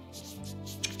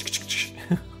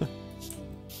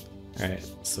 Alright,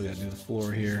 still gotta do the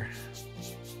floor here.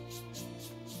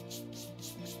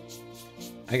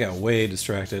 I got way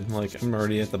distracted. Like, I'm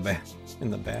already at the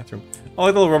in the bathroom. Oh,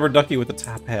 like the little rubber ducky with the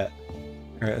top hat.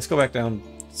 Alright, let's go back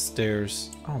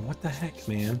downstairs. Oh, what the heck,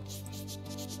 man?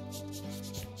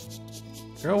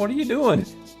 Girl, what are you doing?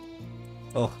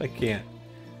 Oh, I can't.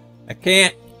 I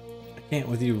can't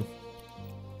with you.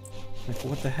 Like,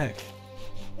 what the heck?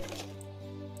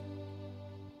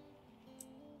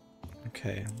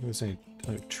 Okay, there's any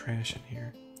other trash in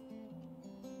here.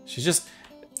 She's just...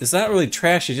 It's not really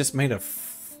trash, she just made a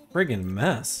friggin'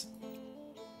 mess.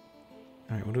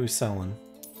 Alright, what are we selling?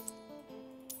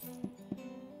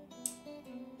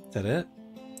 Is that it?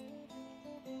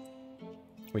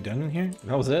 We done in here?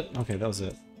 That was it? Okay, that was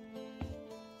it.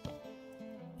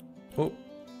 Oh.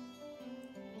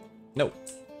 Nope.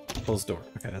 Close door.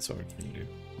 Okay, that's what we're gonna do.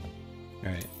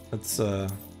 Alright, let's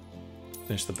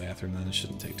finish the bathroom then. It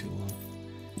shouldn't take too long.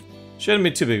 Shouldn't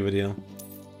be too big of a deal.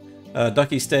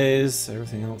 Ducky stays,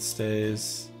 everything else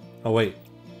stays. Oh wait.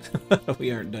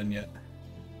 We aren't done yet.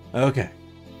 Okay.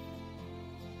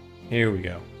 Here we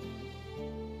go.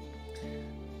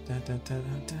 Da, da, da,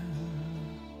 da, da.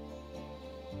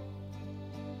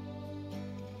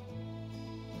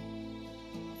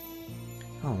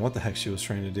 Oh, what the heck she was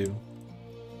trying to do.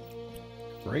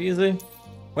 Crazy.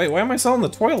 Wait, why am I selling the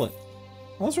toilet?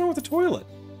 What's wrong with the toilet?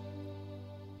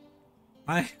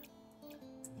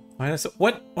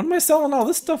 What am I selling all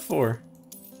this stuff for?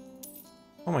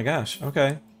 Oh my gosh,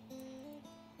 okay.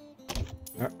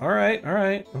 Alright.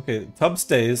 Okay, the tub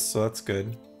stays, so that's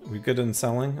good. Are we good in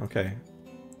selling? Okay.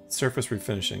 Surface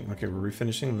refinishing. Okay, we're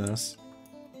refinishing this.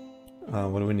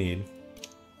 What do we need?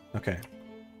 Okay.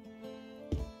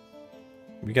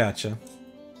 We gotcha.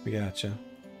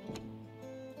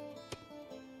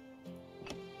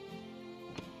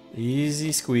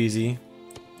 Easy squeezy.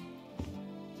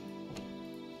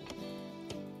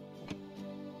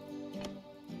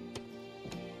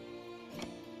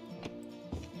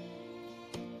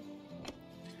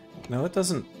 No, it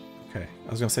doesn't... Okay, I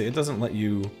was gonna say, it doesn't let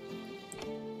you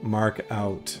mark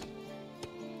out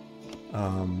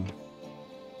a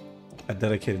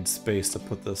dedicated space to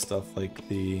put this stuff like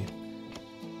the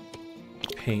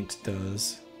paint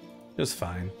does. It was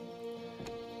fine.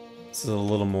 This is a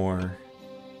little more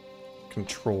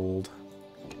controlled.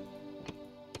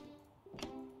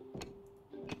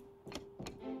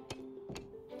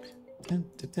 Dun,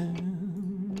 dun,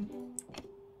 dun.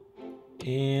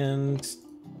 And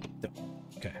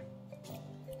okay,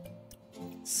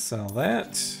 sell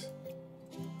that,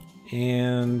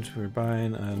 and we're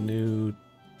buying a new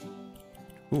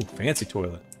fancy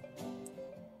toilet.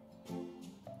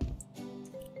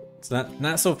 It's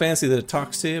not so fancy that it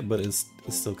talks to you, but it's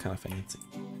still kind of fancy.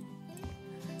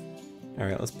 All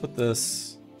right, let's put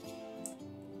this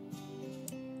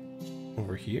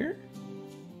over here.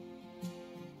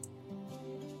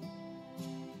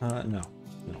 No,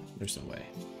 there's no way.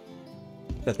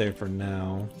 Put that there for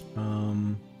now.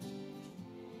 And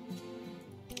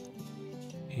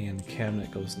the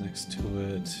cabinet goes next to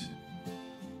it.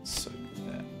 So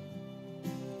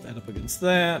put that up against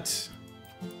that.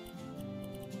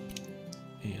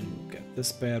 And we've got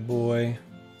this bad boy.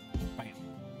 Bam.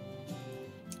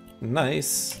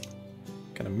 Nice.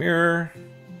 Got a mirror.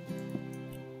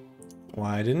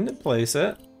 Why didn't it place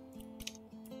it?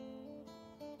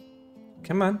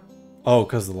 Come on. Oh,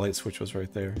 because the light switch was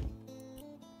right there.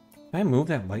 Can I move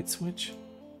that light switch?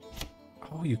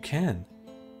 Oh, you can.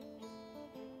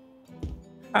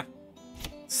 Ha!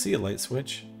 See a light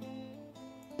switch.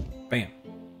 Bam.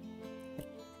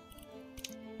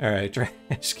 Alright,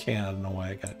 trash can. I don't know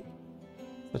why I got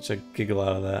such a giggle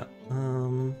out of that.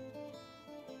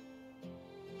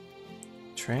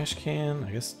 Trash can,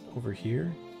 I guess over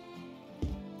here?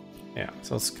 Yeah,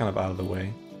 so it's kind of out of the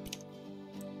way.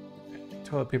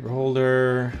 toilet paper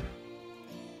holder.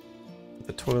 Put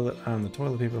the toilet on the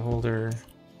toilet paper holder.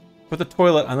 Put the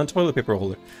toilet on the toilet paper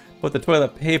holder. Put the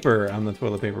toilet paper on the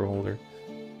toilet paper holder.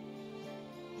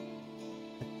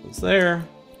 It's there.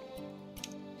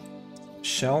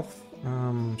 Shelf.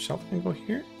 Shelf can go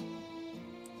here?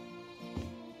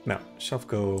 No, shelf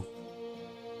go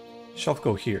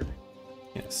here.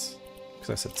 Yes. Because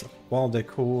I said so. Wall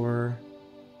decor.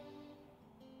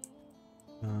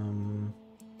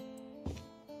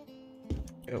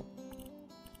 Go.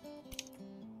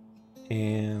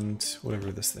 And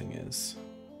whatever this thing is.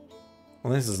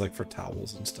 Well, this is like for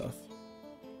towels and stuff.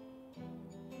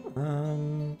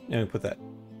 Yeah, we put that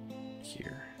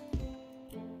here.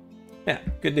 Yeah,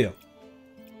 good deal.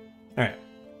 Alright.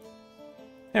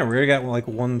 Yeah, we already got like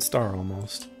 1 star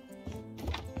almost.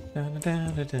 Alright,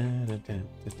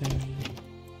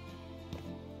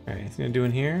 anything to do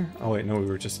in here? Oh wait, no, we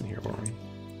were just in here, weren't we?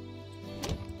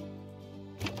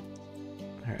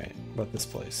 Alright, about this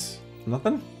place.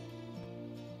 Nothing?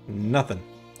 Nothing.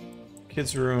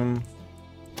 Kids' room.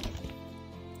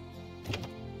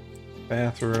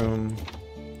 Bathroom.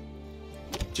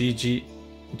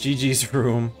 Gigi's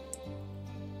room.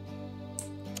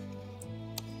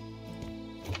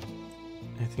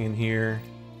 Anything in here?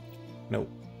 Nope.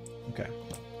 Okay.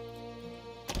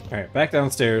 Alright, back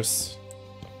downstairs.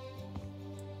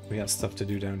 We got stuff to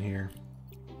do down here.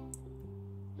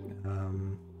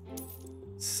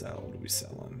 Sell. What are we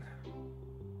selling?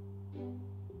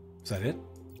 Is that it?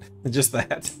 Just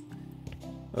that?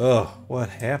 Oh, what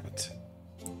happened?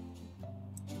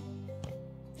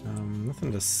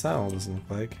 Nothing to sell, doesn't look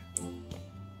like.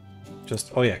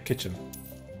 Just, oh yeah, kitchen.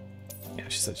 Yeah,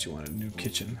 she said she wanted a new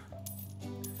kitchen.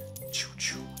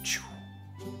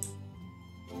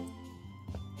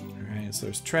 Alright, so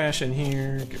there's trash in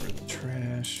here. Get rid of the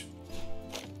trash.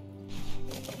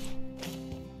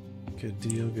 Good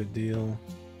deal, good deal.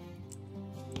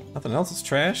 Nothing else is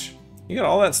trash? You got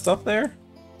all that stuff there?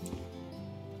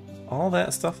 All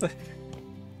that stuff there?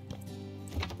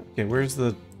 Okay, where's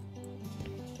the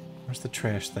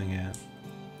trash thing at?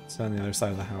 It's on the other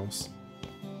side of the house.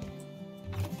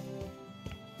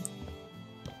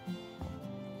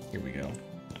 Here we go.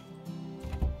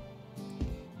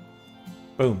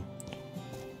 Boom.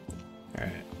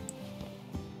 Alright.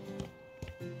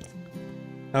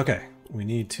 Okay, we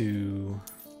need to...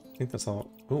 I think that's all...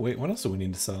 Oh wait, what else do we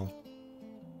need to sell?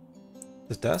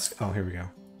 This desk? Oh, here we go.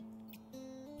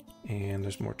 And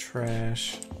there's more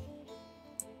trash.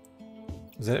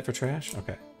 Is that it for trash?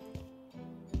 Okay.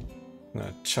 I'm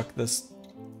gonna chuck this.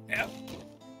 Yeah.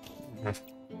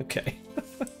 Okay.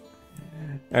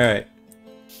 Alright.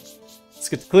 Let's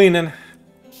get to cleaning.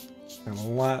 Got a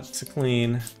lot to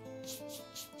clean.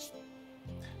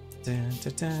 Dun,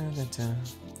 dun, dun, dun, dun.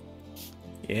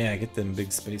 Yeah, get them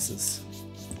big spaces.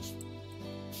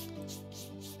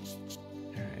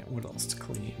 Alright, what else to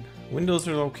clean? Windows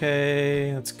are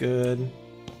okay, that's good.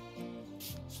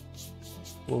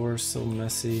 Floor's so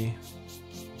messy.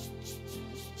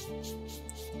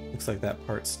 Looks like that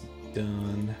part's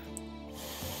done.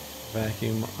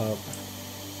 Vacuum up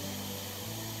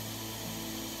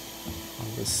all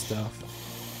this stuff.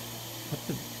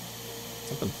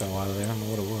 Something fell out of there, I don't know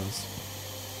what it was.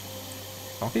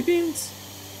 Coffee beans?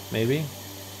 Maybe?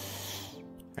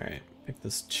 Alright, pick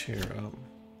this chair up.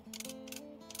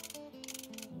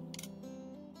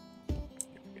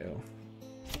 Here we go.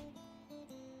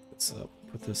 Let's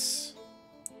put this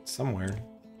somewhere.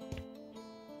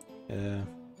 Yeah.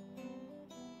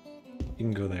 You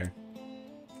can go there.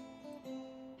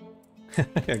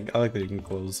 I like that you can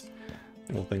close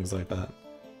little things like that.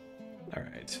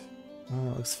 Alright. Well,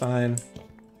 that looks fine.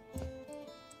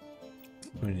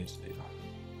 What do we need to do?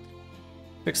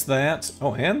 Fix that.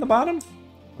 Oh, and the bottom?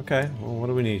 Okay, well, what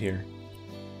do we need here?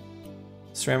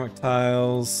 Ceramic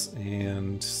tiles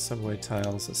and subway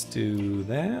tiles. Let's do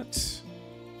that.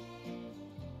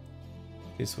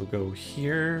 Okay, so we'll go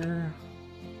here.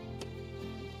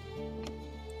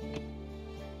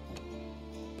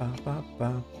 Bop, bop,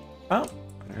 bop, bop.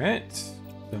 Alright,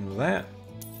 done with that.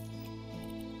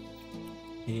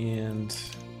 And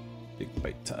big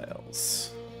white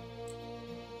tiles.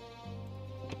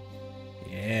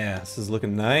 Yeah, this is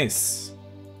looking nice.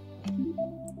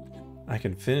 I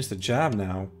can finish the job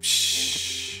now.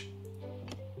 Shh.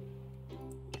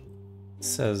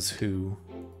 Says who?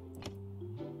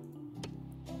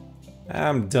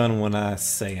 I'm done when I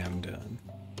say I'm done.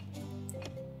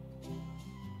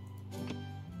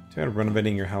 Too bad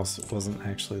renovating your house wasn't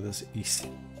actually this easy.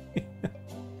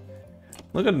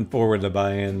 Looking forward to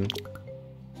buying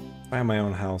my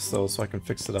own house though, so I can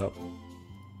fix it up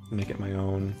and make it my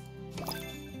own.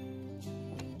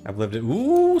 I've lived it.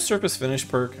 Ooh, surface finish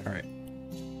perk. All right.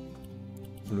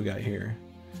 What do we got here?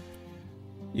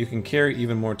 You can carry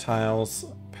even more tiles,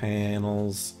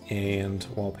 panels, and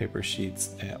wallpaper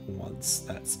sheets at once.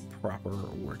 That's proper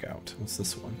workout. What's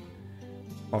this one?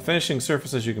 While finishing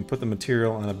surfaces, you can put the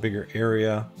material on a bigger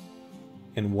area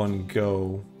in one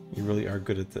go. You really are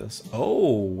good at this. Oh,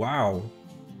 wow.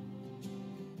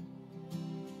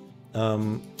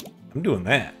 I'm doing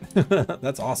that.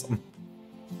 That's awesome.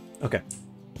 Okay.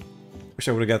 Wish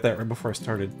I would have got that right before I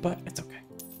started, but it's okay.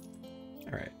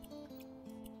 All right.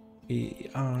 We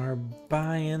are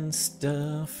buying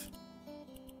stuff.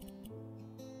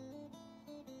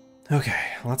 Okay,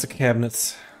 lots of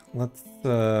cabinets. Let's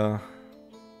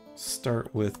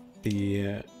start with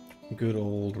the good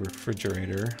old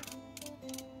refrigerator.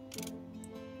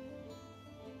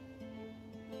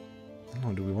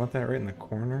 Oh, do we want that right in the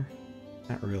corner?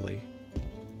 Not really.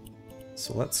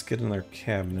 So let's get another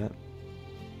cabinet.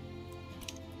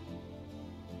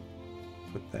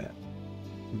 Put that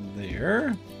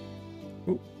there.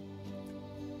 Ooh.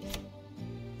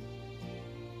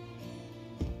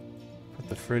 Put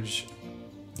the fridge.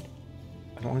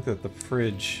 I don't like that the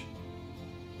fridge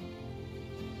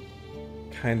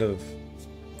kind of,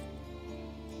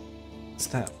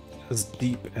 it's not as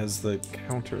deep as the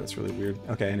counter. That's really weird.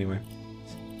 Okay, anyway.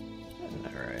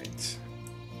 Alright.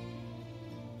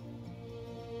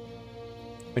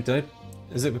 Wait,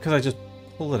 is it because I just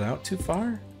pulled it out too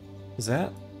far? Is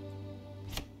that?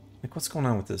 Like, what's going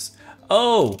on with this?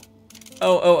 Oh!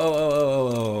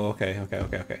 Oh, okay.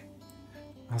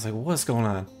 I was like, what's going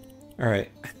on? Alright.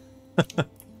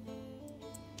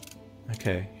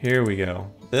 Okay, here we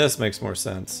go. This makes more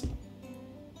sense.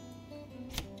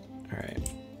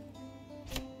 Alright.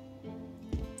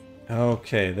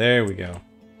 Okay, there we go.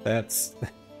 That's...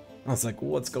 I was like,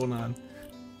 what's going on?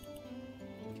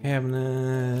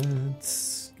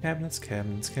 Cabinets.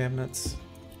 Cabinets.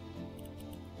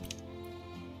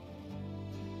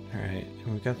 Alright,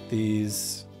 and we've got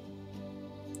these.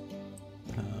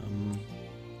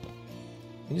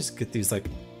 You just get these like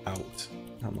out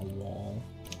on the wall.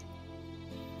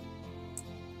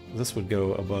 This would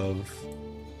go above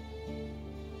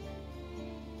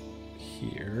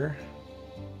here.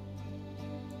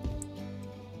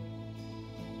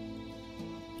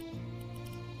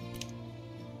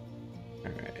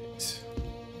 Alright.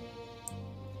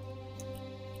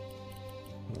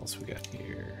 What else we got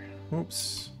here?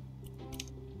 Oops.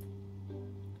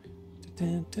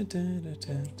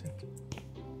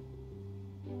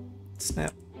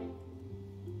 Snap.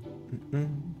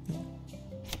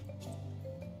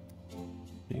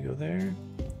 You go there.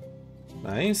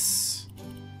 Nice.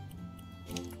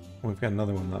 We've got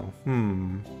another one though.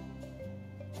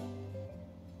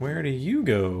 Where do you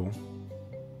go?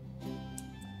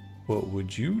 What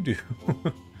would you do?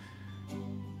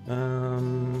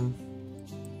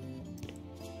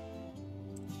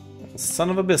 Son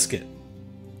of a biscuit.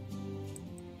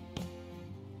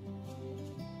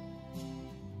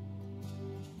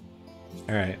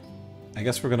 Alright. I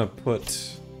guess we're gonna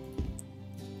put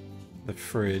the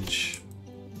fridge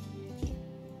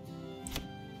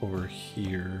over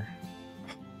here.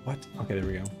 What? Okay, there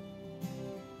we go.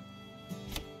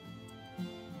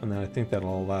 And then I think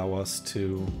that'll allow us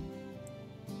to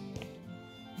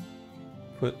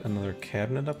put another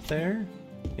cabinet up there.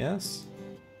 Yes?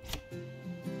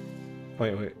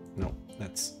 Wait. No,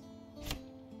 that's...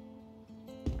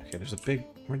 Okay, there's a big...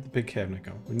 Where'd the big cabinet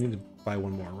go? We need to buy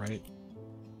one more, right?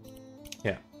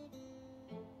 Yeah.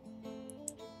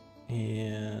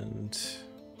 And...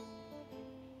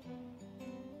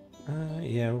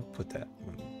 yeah, we'll put that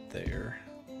one there.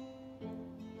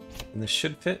 And this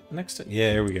should fit next to...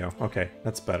 Yeah, there we go. Okay,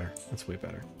 that's better. That's way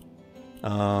better.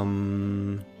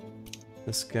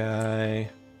 This guy...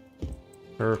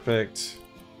 Perfect.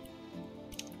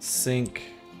 Sink.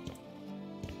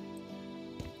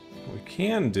 What we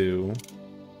can do...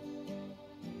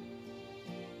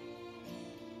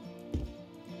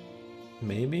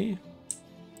 Maybe?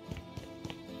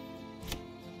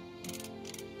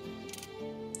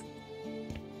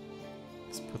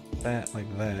 Let's put that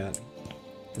like that.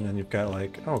 And then you've got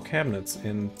like, oh, cabinets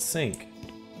and sink.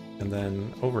 And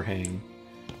then overhang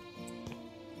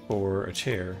for a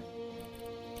chair.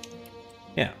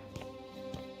 Yeah.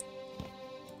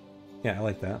 Yeah, I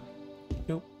like that.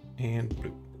 Nope. And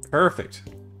bloop. Perfect.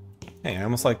 Hey, I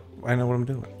almost like, I know what I'm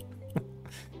doing.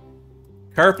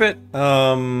 Carpet.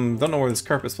 Don't know where this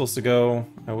carpet's supposed to go.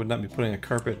 I would not be putting a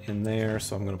carpet in there,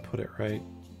 so I'm going to put it right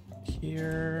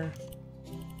here.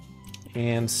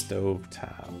 And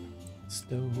stovetop.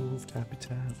 Stovetop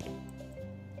top.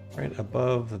 Right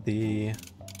above the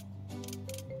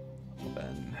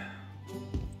oven.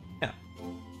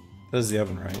 That is the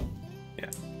oven, right? Yeah.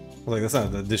 Like, that's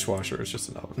not the dishwasher, it's just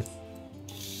an oven.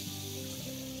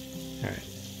 Alright.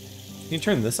 Can you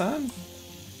turn this on?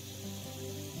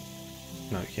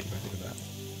 No, you can't do anything with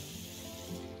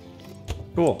that.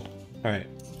 Cool. Alright.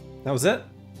 That was it?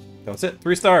 That was it.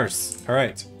 3 stars.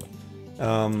 Alright.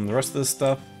 The rest of this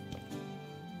stuff,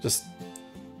 just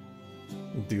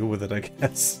deal with it, I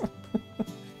guess.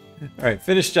 Alright,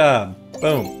 finished job.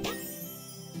 Boom.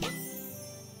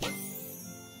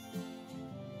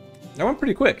 That went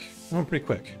pretty quick. That went pretty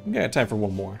quick. We got time for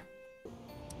one more.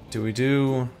 Do we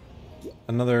do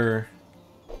another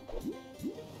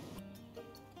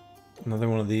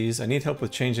one of these? I need help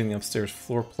with changing the upstairs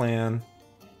floor plan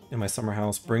in my summer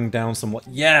house. Bring down some...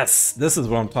 Yes! This is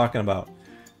what I'm talking about.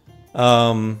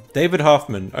 David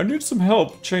Hoffman. I need some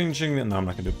help changing... No, I'm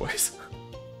not gonna do voice.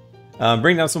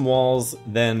 Bring down some walls,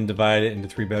 then divide it into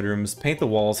 3 bedrooms. Paint the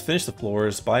walls, finish the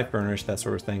floors, buy furnish, that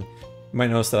sort of thing. You might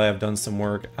notice that I have done some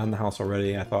work on the house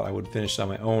already. I thought I would finish it on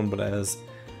my own, but as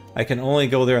I can only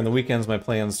go there on the weekends, my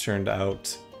plans turned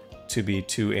out to be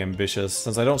too ambitious.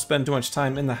 Since I don't spend too much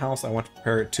time in the house, I want to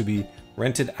prepare it to be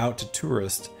rented out to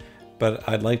tourists, but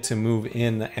I'd like to move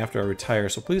in after I retire,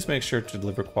 so please make sure to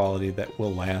deliver quality that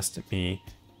will last me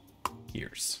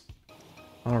years.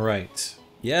 Alright.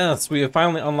 Yes, we have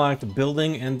finally unlocked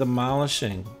building and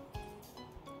demolishing.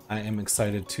 I am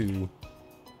excited to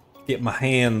get my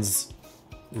hands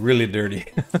really dirty.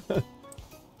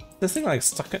 This thing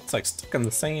it's like stuck in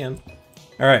the sand.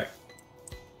 Alright.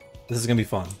 This is gonna be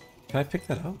fun. Can I pick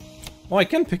that up? Oh, I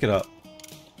can pick it up.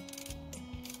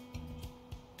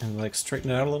 And like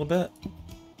straighten it out a little bit.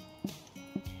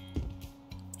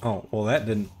 Oh, well that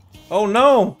didn't... Oh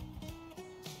no!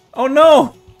 Oh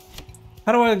no!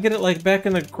 How do I get it like back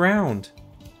in the ground?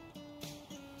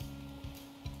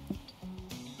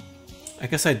 I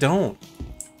guess I don't.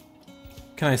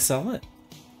 Can I sell it?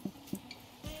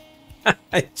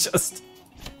 I just...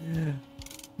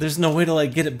 There's no way to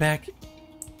like get it back.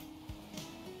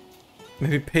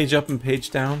 Maybe page up and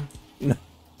page down? No.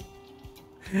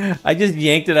 I just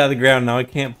yanked it out of the ground, now I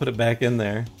can't put it back in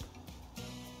there.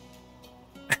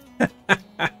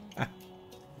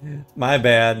 My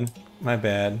bad. My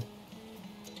bad.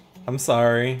 I'm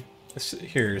sorry.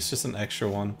 Here, it's just an extra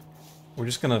one. We're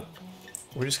just gonna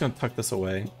tuck this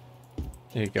away.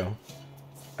 There you go.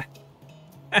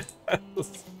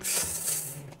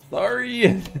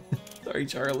 Sorry. Sorry,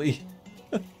 Charlie.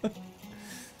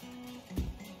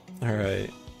 Alright.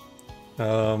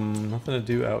 Nothing to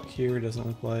do out here, doesn't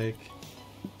look like.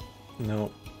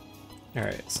 Nope.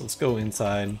 Alright, so let's go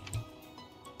inside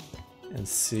and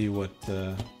see what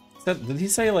did he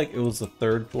say like it was the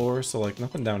 3rd floor, so like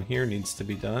nothing down here needs to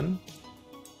be done?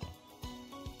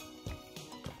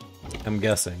 I'm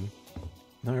guessing.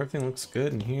 No, everything looks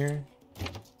good in here.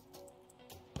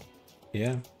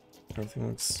 Yeah, everything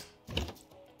looks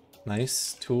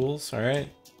nice. Tools, alright.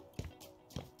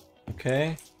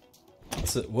 Okay.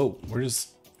 What's it? Whoa, we're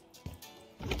just...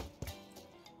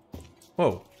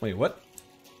 Whoa, wait, what?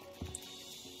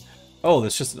 Oh,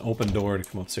 that's just an open door to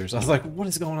come upstairs. I was like, what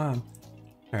is going on?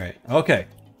 Alright, okay.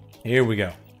 Here we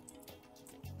go.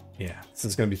 Yeah, this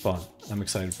is gonna be fun. I'm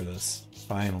excited for this.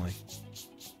 Finally.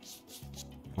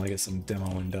 I'll get some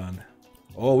demoing done.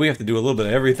 Oh, we have to do a little bit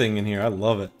of everything in here. I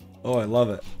love it. Oh, I love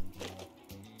it.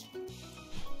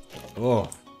 Oh,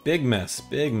 big mess,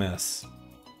 big mess.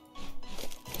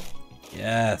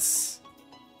 Yes.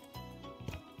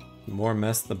 The more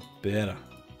mess, the better.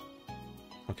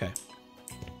 Okay.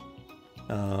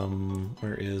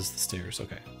 Where is the stairs?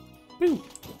 Okay. Woo.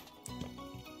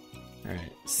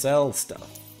 Alright, sell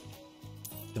stuff.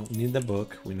 Don't need the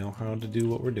book. We know how to do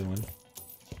what we're doing.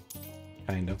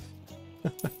 Kind of.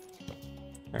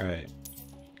 Alright.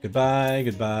 Goodbye,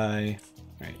 goodbye.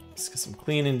 Alright, let's get some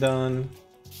cleaning done.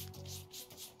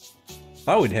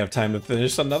 Thought we'd have time to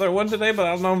finish another one today, but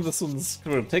I don't know if this one's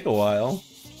gonna take a while.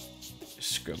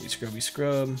 Scrubby, scrubby,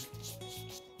 scrub.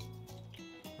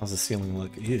 How's the ceiling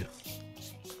look? Ew.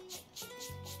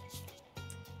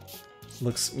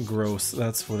 Looks gross.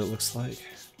 That's what it looks like.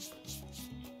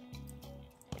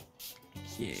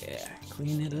 Yeah,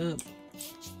 clean it up.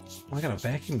 Oh, I got a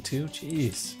vacuum too?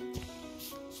 Jeez.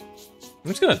 I'm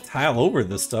just gonna tile over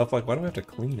this stuff. Like, why do I have to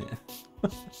clean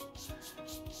it?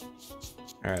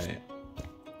 Alright.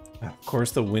 Of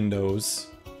course, the windows.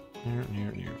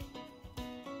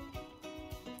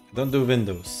 Don't do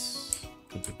windows.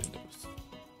 Don't do windows.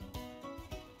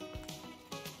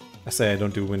 I say I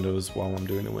don't do windows while I'm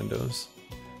doing the windows.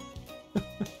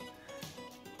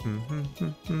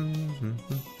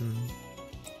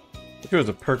 If there was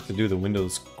a perk to do the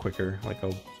windows quicker, like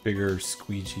a bigger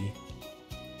squeegee.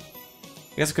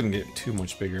 I guess I couldn't get too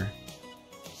much bigger.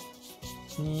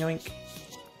 Yoink.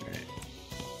 Alright.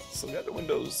 Still got the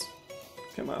windows.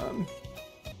 Come on.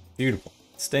 Beautiful.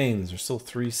 Stains. There's still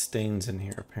 3 stains in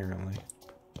here, apparently.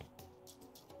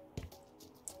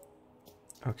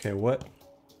 Okay, what?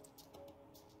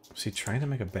 Was he trying to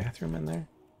make a bathroom in there?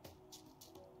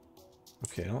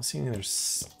 Okay, I don't see any other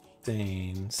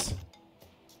stains.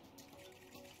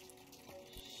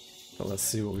 But let's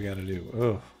see what we gotta do.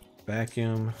 Oh,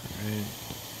 vacuum. Alright.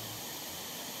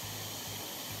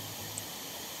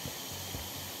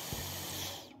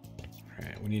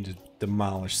 Alright, we need to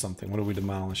demolish something. What are we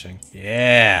demolishing?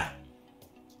 Yeah!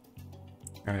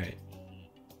 Alright.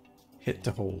 Hit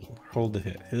to hold. Hold to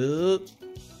hit.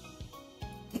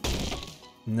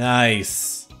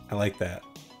 Nice! I like that.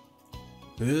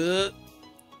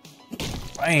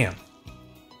 Bam!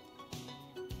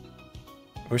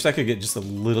 I wish I could get just a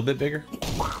little bit bigger.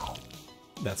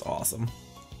 That's awesome.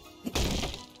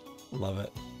 Love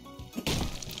it.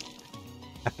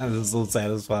 This is so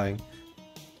satisfying.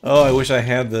 Oh, I wish I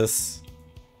had this.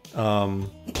 Wait a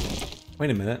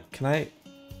minute. Can I?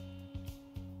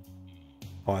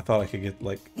 Oh, I thought I could get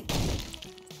like. I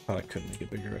thought I couldn't make it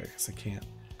bigger. I guess I can't.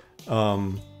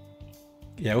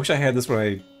 Yeah, I wish I had this when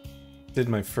I did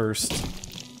my first.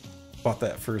 Bought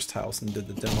that first house and did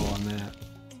the demo on that.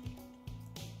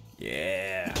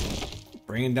 Yeah,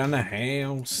 bringing down the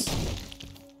house.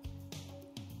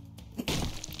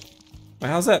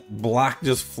 How's that block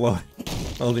just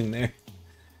floating there?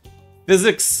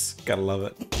 Physics, gotta love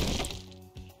it.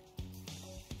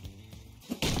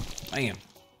 Bam.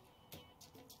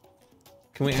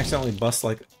 Can we accidentally bust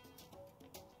like?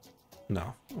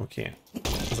 No, we can't.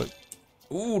 It's like,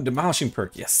 ooh, demolishing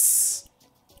perk, yes.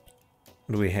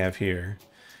 What do we have here?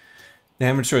 The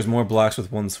hammer destroys more blocks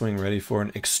with one swing, ready for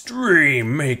an extreme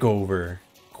makeover.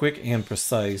 Quick and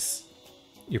precise.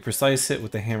 Your precise hit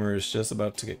with the hammer is just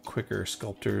about to get quicker.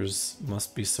 Sculptors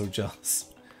must be so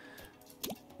jealous.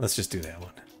 Let's just do that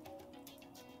one.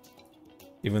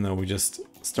 Even though we just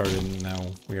started and now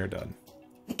we are done.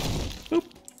 Boop.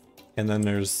 And then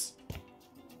there's...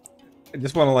 I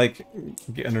just want to like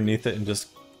get underneath it and just...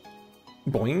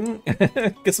 boing!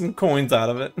 Get some coins out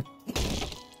of it.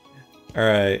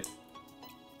 Alright.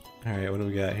 Alright, what do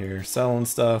we got here? Selling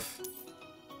stuff.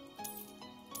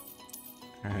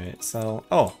 Alright, sell.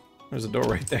 Oh, there's a door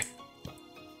right there.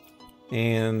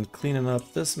 And cleaning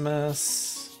up this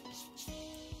mess.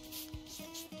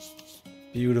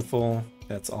 Beautiful.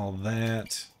 That's all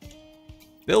that.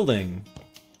 Building.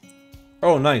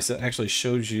 Oh, nice. It actually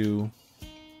shows you...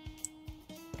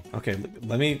 Okay,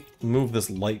 let me move this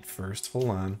light first. Hold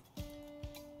on.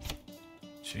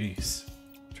 Jeez.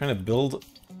 Trying to build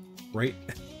right...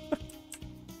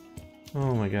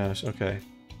 Oh my gosh, okay.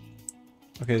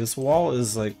 Okay, this wall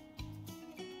is like...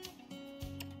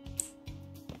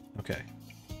 Okay.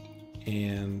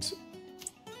 And...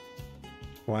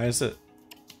 Why is it...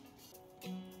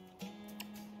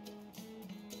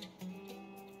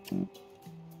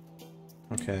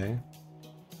 Okay.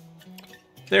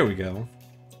 There we go.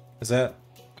 Is that...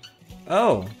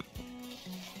 Oh!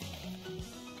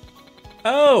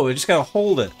 Oh, I just gotta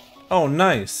hold it. Oh,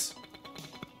 nice.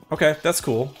 Okay, that's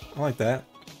cool. I like that.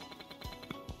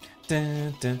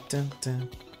 Dun, dun, dun, dun.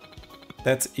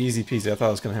 That's easy peasy. I thought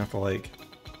I was gonna have to like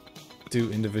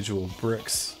do individual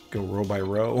bricks, go row by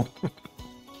row.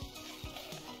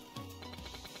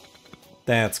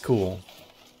 That's cool.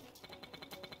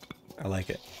 I like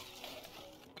it.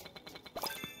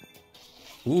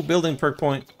 Ooh, building perk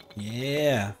point.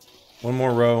 Yeah. One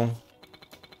more row.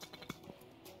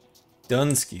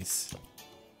 Dunskies.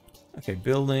 Okay,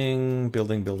 building,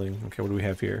 building, building. Okay, what do we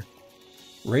have here?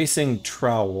 Racing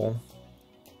trowel.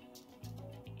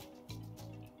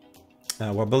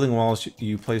 While building walls,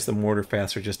 you place the mortar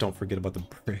faster. Just don't forget about the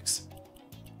bricks.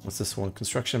 What's this one?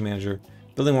 Construction manager.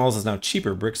 Building walls is now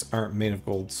cheaper. Bricks aren't made of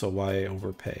gold, so why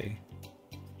overpay?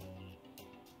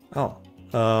 Oh.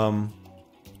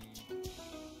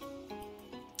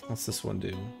 What's this one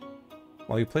do?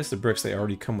 While you place the bricks, they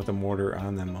already come with a mortar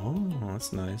on them. Oh,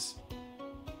 that's nice.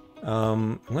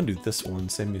 I'm gonna do this one,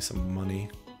 save me some money.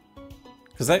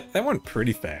 Because that went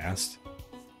pretty fast.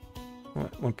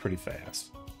 Went pretty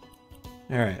fast.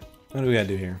 Alright, what do we gotta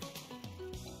do here?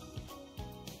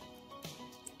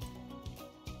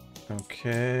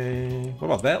 Okay. What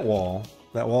about that wall?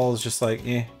 That wall is just like,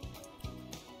 eh.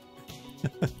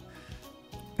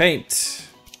 Paint.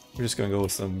 We're just gonna go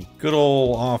with some good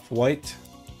old off-white.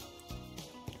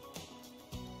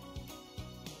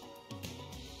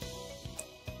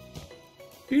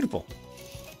 Beautiful.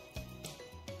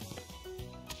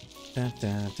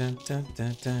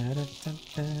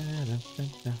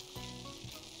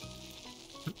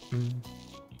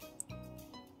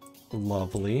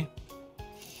 Lovely.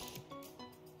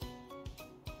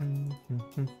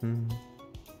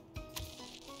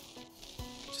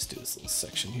 Just do this little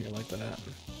section here like that.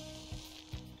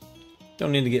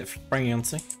 Don't need to get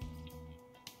fancy.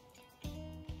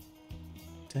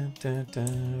 Da, da, da,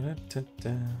 da, da,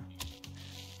 da.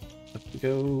 Up we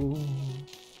go.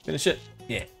 Finish it.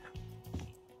 Yeah.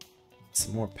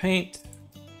 Some more paint.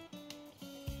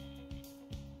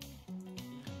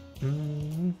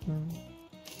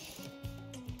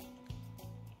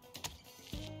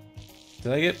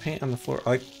 Did I get paint on the floor?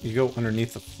 Like, you go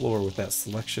underneath the floor with that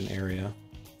selection area.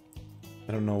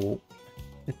 I don't know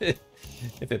if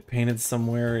it painted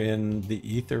somewhere in the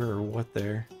ether or what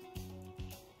there.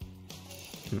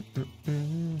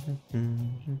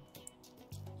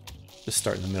 Just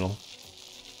start in the middle.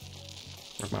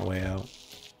 Work my way out.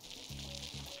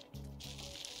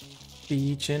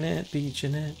 Beaching it,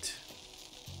 beaching it.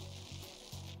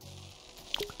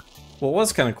 What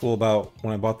was kind of cool about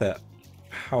when I bought that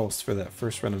house for that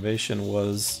first renovation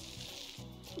was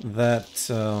that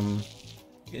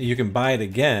you can buy it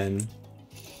again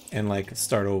and like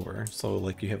start over. So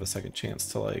like you have a second chance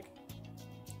to like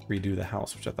redo the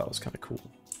house, which I thought was kind of cool.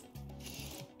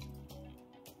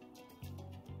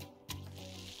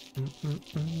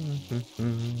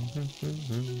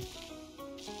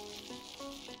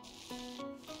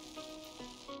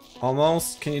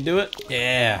 Almost. Can you do it?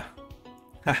 Yeah.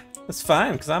 Ha, that's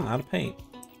fine because I'm out of paint.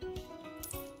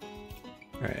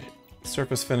 Alright.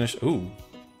 Surface finish. Ooh.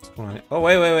 What's going on here? Oh,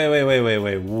 wait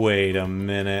a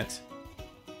minute.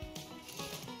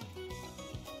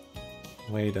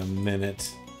 Wait a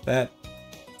minute. That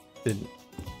didn't...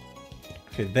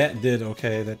 Okay, that did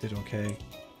okay. That did okay.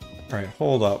 Alright,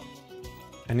 hold up.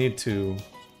 I need to...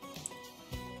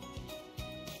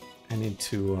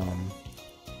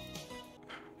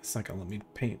 It's not gonna let me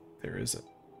paint there, is it?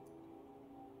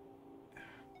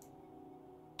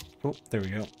 Oh, there we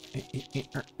go.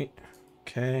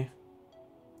 Okay.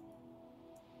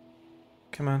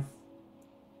 Come on.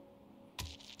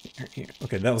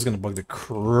 Okay, that was gonna bug the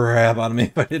crap out of me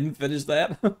if I didn't finish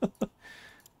that. Come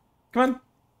on.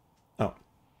 Oh.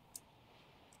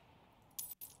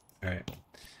 Alright.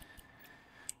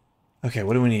 Okay,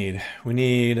 what do we need? We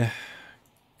need...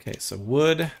 Okay, so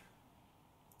wood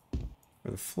for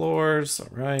the floors.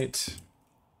 Alright.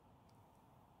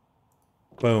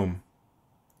 Boom.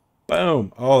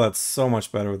 Boom! Oh, that's so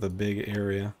much better with a big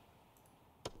area.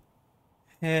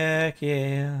 Heck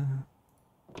yeah.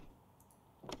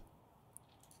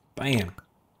 Bam.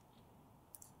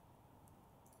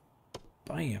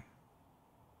 Bam.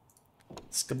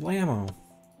 Skablamo.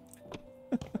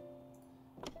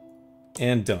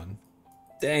 And done.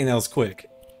 Dang, that was quick.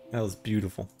 That was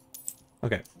beautiful.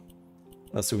 Okay.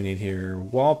 Let's see what we need here.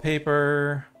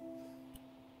 Wallpaper.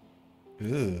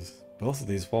 Ugh. Both of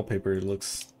these wallpaper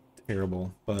looks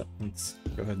terrible, but let's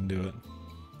go ahead and do it.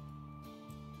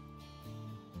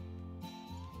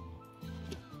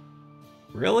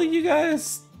 Really, you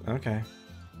guys? Okay.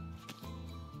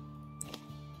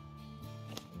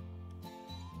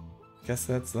 Guess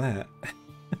that's that.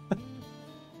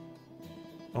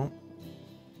 Oh.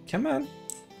 Come on.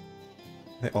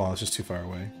 Oh, I was just too far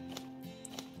away.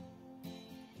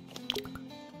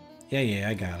 Yeah,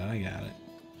 I got it.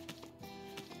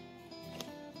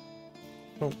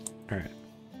 Oh, alright.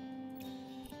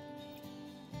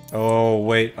 Oh,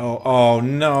 wait. Oh,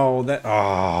 no. That...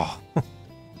 Oh.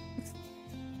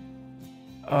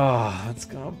 Oh, that's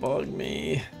gonna bug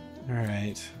me.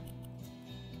 Alright.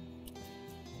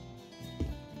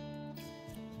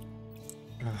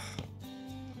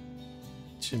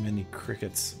 Jiminy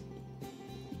crickets.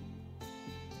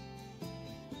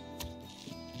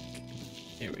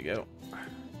 Here we go.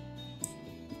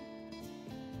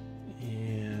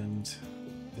 And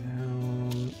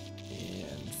down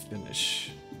and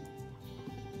finish.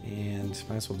 And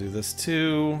might as well do this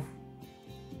too.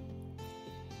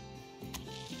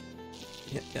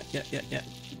 Yeah.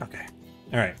 Okay.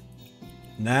 Alright.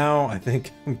 Now I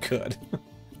think I'm good.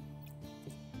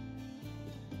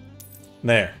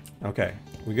 There. Okay.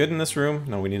 We good in this room?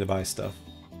 No, we need to buy stuff.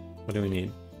 What do we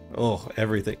need? Oh,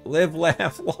 everything. Live,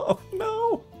 laugh, love.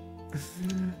 No!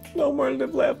 No more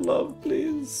live, laugh, love,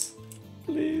 please.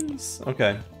 Please.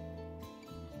 Okay.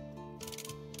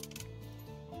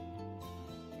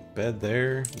 Bed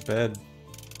there. Bed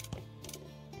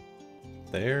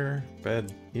there.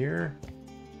 Bed here.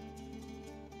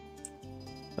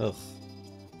 Ugh.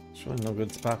 There's really no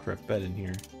good spot for a bed in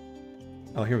here.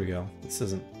 Oh, here we go. This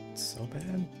isn't so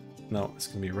bad. No, it's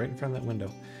gonna be right in front of that window.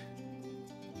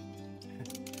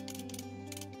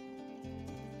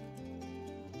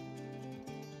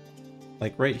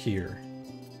 Like right here.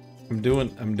 I'm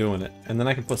doing it. And then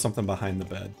I can put something behind the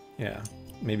bed. Yeah.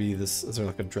 Maybe this, is there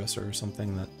like a dresser or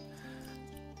something that...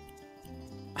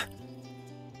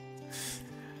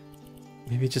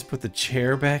 Maybe just put the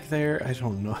chair back there? I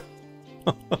don't know.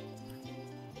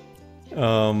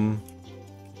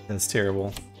 That's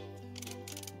terrible.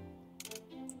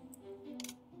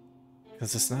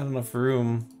 Because there's not enough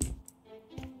room.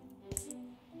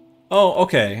 Oh,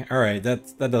 okay. All right.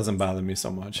 That doesn't bother me so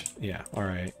much. Yeah. All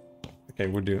right. Okay,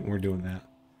 we're doing that.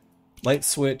 Light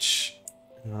switch.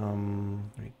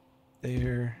 Right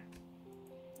there.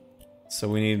 So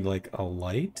we need like a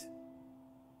light.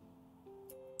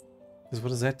 Because what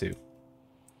does that do?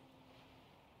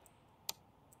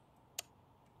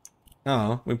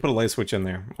 Oh, we put a light switch in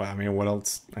there. Well, I mean, what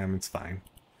else? It's fine.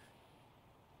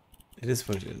 It is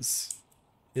what it is.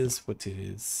 It is what it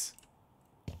is.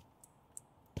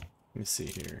 Let me see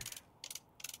here.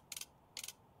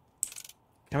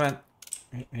 Come on.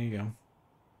 Right, there you go.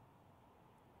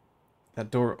 That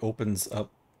door opens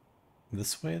up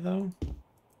this way, though?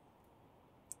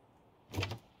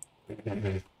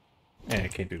 Yeah, I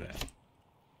can't do that.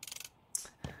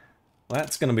 Well,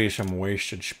 that's gonna be some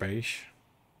wasted space.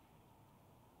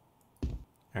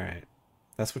 Alright.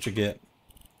 That's what you get.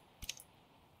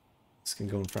 This can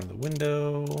go in front of the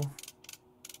window.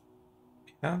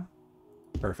 Yeah.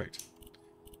 Perfect.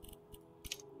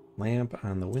 Lamp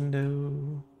on the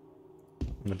window.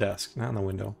 On the desk, not on the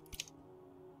window.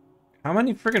 How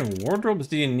many friggin' wardrobes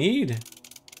do you need?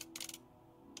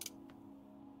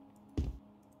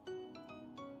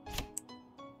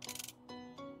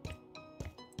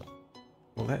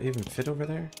 Will that even fit over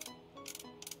there?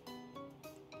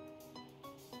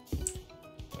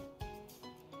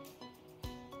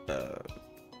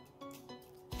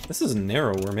 This is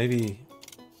narrower, maybe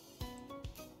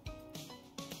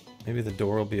the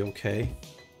door will be okay.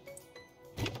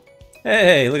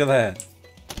 Hey, look at that.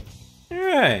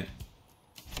 Alright.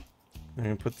 I'm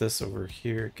gonna put this over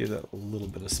here, give that a little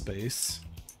bit of space.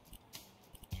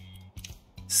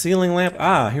 Ceiling lamp.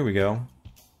 Ah, here we go.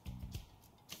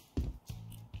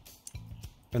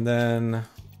 And then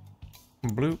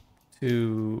bloop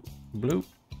to bloop.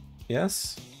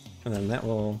 Yes. And then that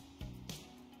will...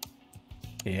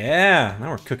 Yeah, now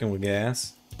we're cooking with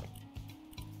gas.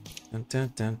 Dun,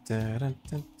 dun, dun, dun,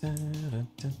 dun, dun, dun,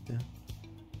 dun, dun.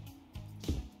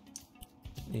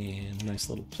 And a nice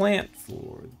little plant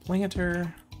for the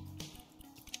planter.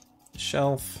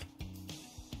 Shelf.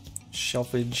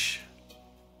 Shelfage.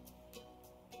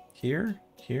 Here.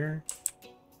 Here.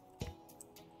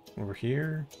 Over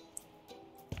here.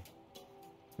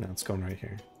 No, it's going right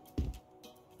here.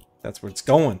 That's where it's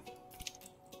going.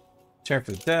 Chair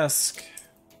for the desk.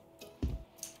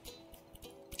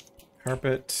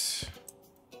 Carpet.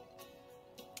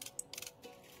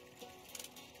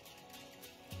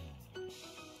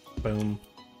 Boom.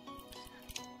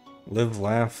 Live,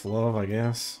 laugh, love, I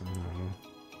guess. I don't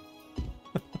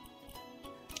know.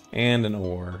 And an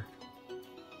oar.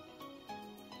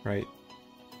 Right.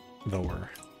 The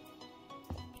oar.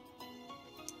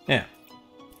 Yeah.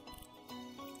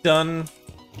 Done.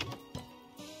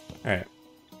 Alright.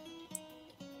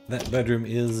 That bedroom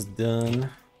is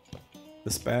done.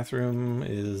 This bathroom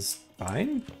is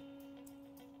fine.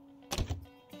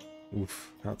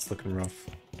 Oof, that's looking rough.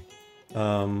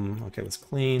 Okay, let's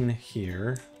clean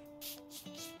here.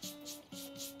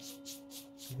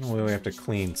 No way we have to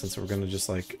clean since we're gonna just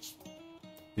like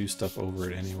do stuff over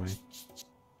it anyway.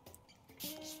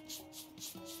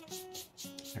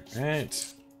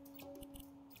 Alright.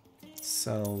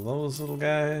 Sell those little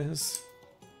guys.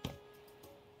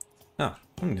 Oh,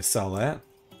 I need to sell that.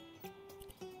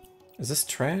 Is this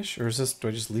trash or is this, do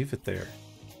I just leave it there?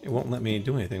 It won't let me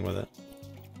do anything with it.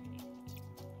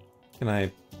 Can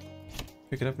I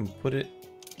pick it up and put it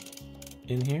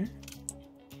in here?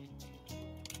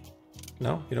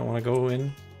 No? You don't want to go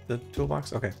in the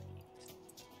toolbox? Okay.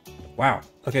 Wow.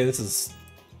 Okay, this is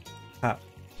hot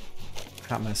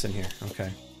mess in here.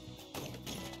 Okay.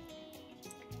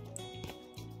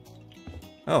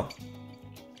 Oh.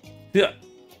 Yeah.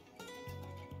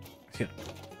 Yeah.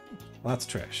 Lots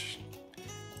of trash.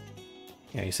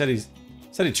 Yeah, he said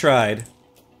he tried.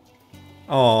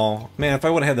 Oh man, if I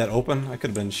would have had that open, I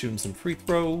could have been shooting some free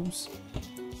throws.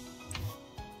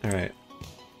 Alright.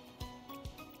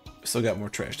 Still got more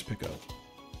trash to pick up.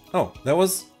 Oh, that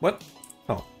was... what?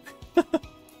 Oh.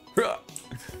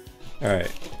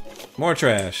 Alright. More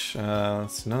trash. So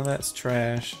none of that's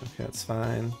trash. Okay, that's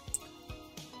fine.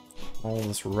 All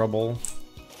this rubble.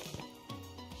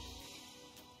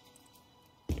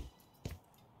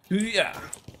 Yeah.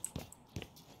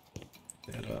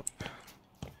 That up.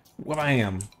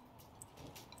 Wham!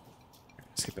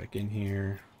 Let's get back in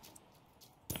here.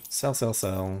 Sell, sell,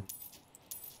 sell.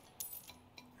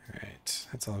 Alright,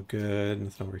 that's all good.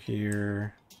 Nothing over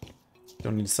here.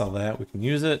 Don't need to sell that. We can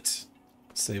use it.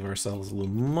 Save ourselves a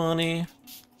little money.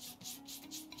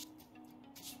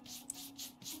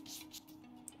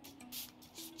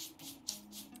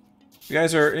 If you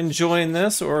guys are enjoying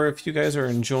this, or if you guys are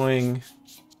enjoying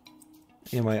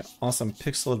my awesome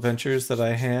pixel adventures that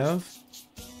I have,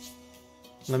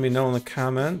 let me know in the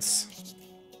comments.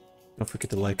 Don't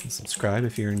forget to like and subscribe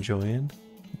if you're enjoying.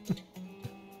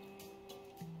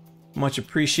 Much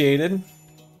appreciated.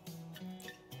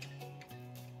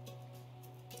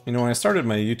 You know, when I started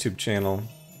my YouTube channel,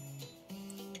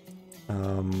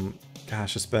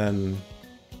 gosh, it's been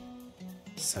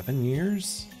 7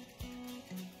 years?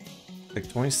 Like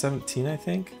 2017, I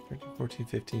think? 13, 14,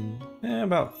 15,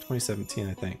 about 2017,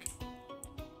 I think.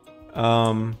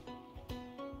 I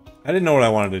didn't know what I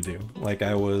wanted to do. Like,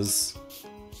 I was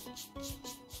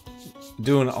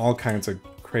doing all kinds of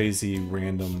crazy,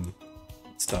 random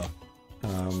stuff.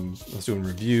 I was doing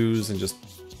reviews and just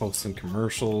posting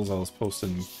commercials. I was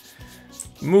posting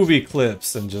movie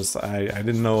clips and just, I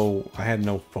didn't know, I had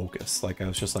no focus. Like, I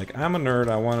was just like, I'm a nerd.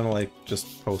 I want to, like,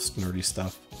 just post nerdy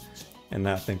stuff and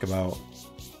not think about,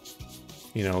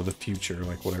 you know, the future,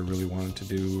 like what I really wanted to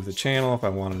do with the channel, if I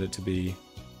wanted it to be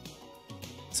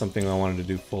something I wanted to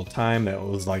do full time. That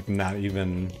was like not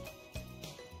even,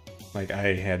 like,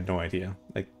 I had no idea,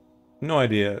 like no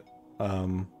idea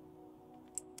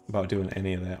about doing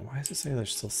any of that. Why does it say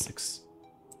there's still 6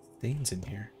 stains in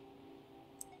here?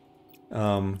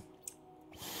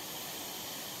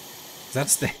 Is that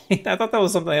stain? I thought that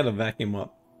was something I had to vacuum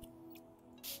up.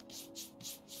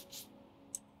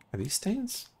 Are these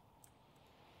stains?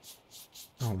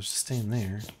 Oh, there's a stain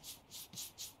there.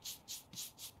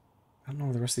 I don't know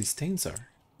where the rest of these stains are.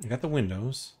 I got the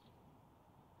windows.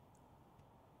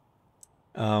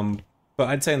 But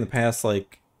I'd say in the past,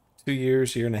 like, 2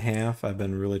 years, year and a half, I've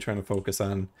been really trying to focus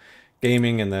on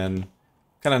gaming and then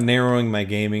kind of narrowing my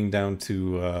gaming down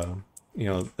to, you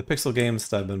know, the pixel games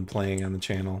that I've been playing on the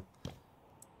channel.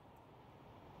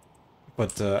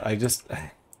 But I just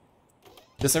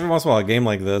every once in a while, a game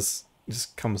like this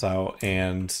just comes out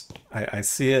and I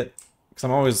see it because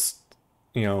I'm always,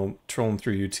 you know, trolling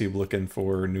through YouTube looking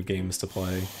for new games to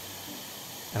play.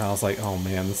 And I was like, oh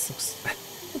man, this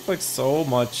looks like so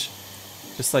much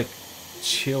just like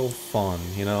chill fun,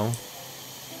 you know?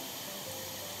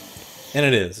 And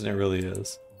it is, and it really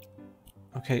is.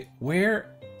 Okay,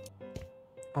 where?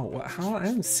 Oh, how? I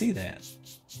didn't see that.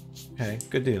 Okay,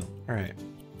 good deal. All right.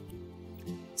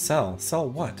 Sell. Sell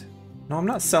what? No, I'm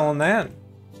not selling that.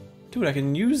 Dude, I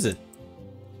can use it.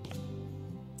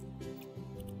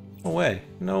 No way.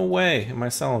 No way am I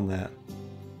selling that.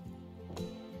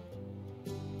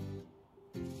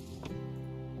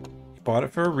 You bought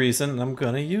it for a reason, and I'm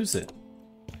gonna use it.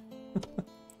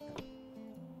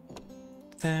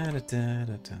 Da, da, da,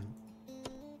 da, da.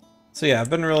 So yeah, I've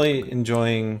been really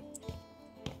enjoying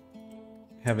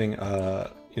having you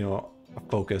know, a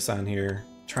focus on here.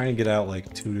 Trying to get out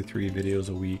like 2 to 3 videos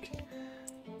a week.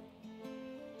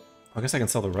 I guess I can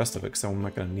sell the rest of it because I'm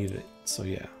not going to need it. So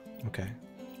yeah, okay.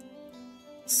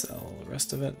 Sell the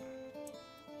rest of it.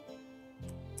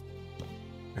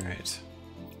 Alright.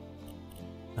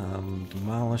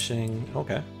 Demolishing.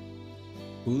 Okay.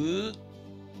 Ooh.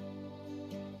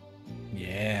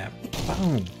 Yeah.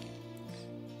 Boom.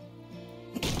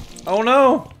 Oh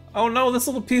no! Oh no, this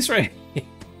little piece right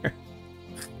here.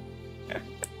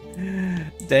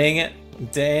 Dang it.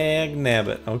 Dag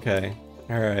nabbit. Okay.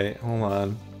 Alright,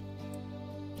 hold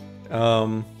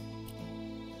on.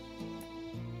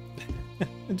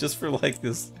 Just for like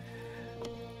this.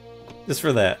 Just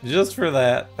for that. Just for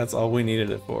that. That's all we needed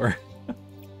it for.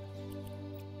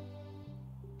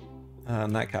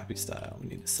 Not copy style. We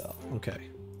need to sell. Okay.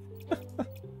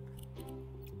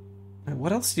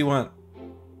 What else do you want?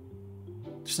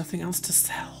 There's nothing else to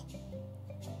sell.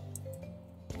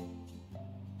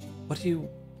 What do you...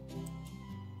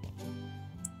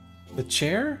 The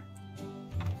chair?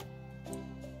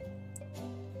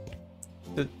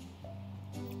 The...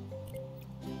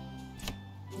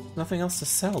 Nothing else to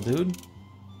sell, dude.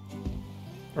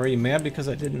 Or are you mad because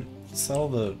I didn't sell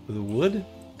the wood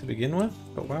to begin with?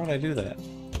 But why would I do that?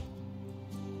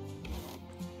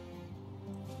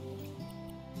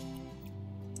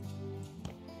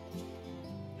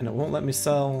 And it won't let me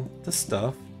sell this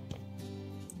stuff.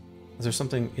 Is there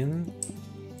something in...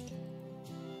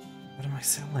 What am I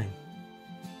selling?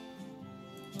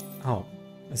 Oh,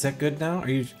 is that good now? Are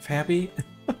you happy?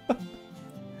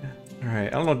 Alright, I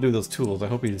don't know what to do with those tools. I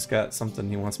hope he just got something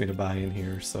he wants me to buy in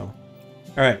here, so...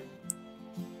 Alright.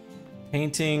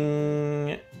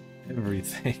 Painting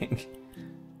everything.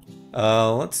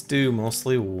 Let's do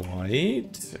mostly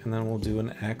white, and then we'll do an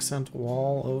accent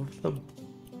wall of the,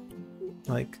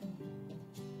 like,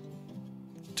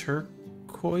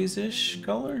 turquoise-ish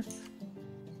color.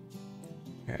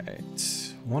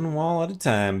 Alright, one wall at a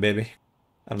time, baby.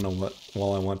 I don't know what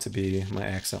wall I want to be my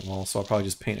accent wall, so I'll probably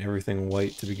just paint everything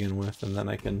white to begin with, and then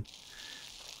I can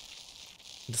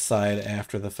decide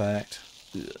after the fact.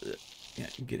 Yeah,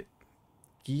 get it.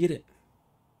 Get it.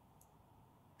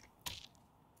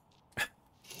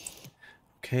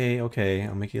 Okay, okay,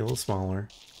 I'll make it a little smaller.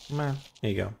 Come on,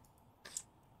 there you go.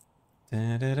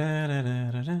 Da, da, da, da,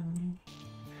 da, da, da.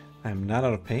 I'm not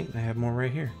out of paint, I have more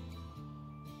right here.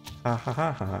 Ha ha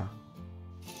ha ha ha.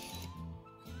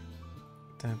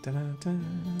 Da, da, da, da.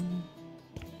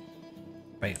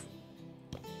 Bam.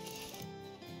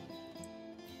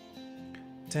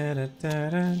 Da, da, da,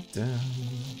 da, da.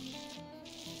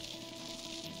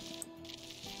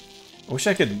 I wish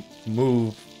I could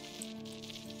move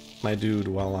my dude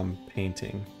while I'm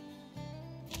painting,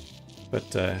 but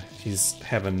he's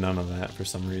having none of that for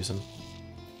some reason.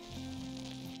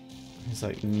 He's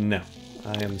like, no,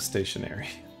 I am stationary.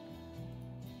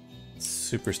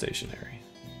 Super stationary.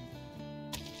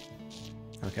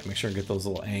 Okay, make sure I get those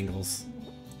little angles.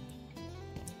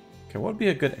 Okay, what would be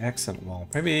a good accent wall?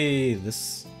 Maybe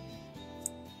this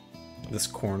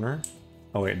corner.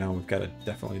 Oh wait, no, we've got to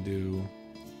definitely do.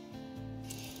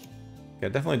 Yeah,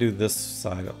 definitely do this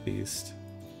side at least.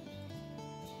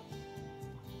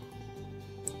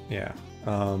 Yeah.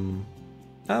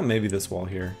 Maybe this wall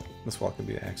here. This wall could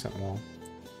be an accent wall.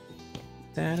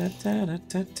 Da da da da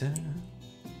da da.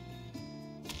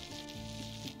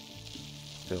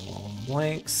 Fill all the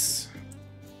blanks.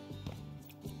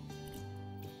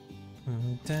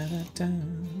 Da da da.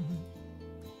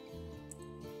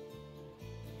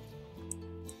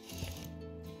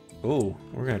 Oh,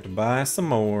 we're gonna have to buy some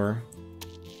more.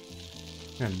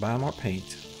 We're gonna buy more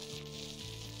paint.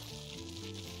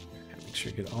 Make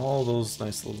sure you get all those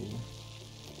nice little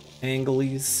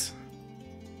anglies.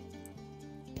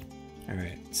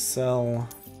 Alright, sell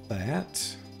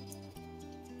that.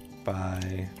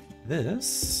 Buy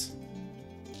this.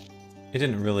 It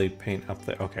didn't really paint up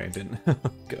there. Okay, it didn't.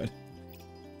 Good.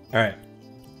 Alright.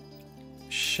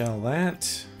 Sell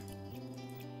that.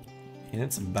 And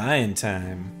it's buying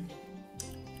time.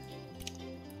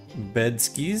 Bed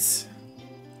skis.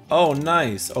 Oh,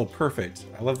 nice. Oh, perfect.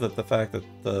 I love that the fact that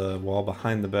the wall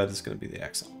behind the bed is going to be the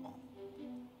accent wall.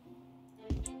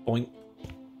 Boink.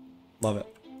 Love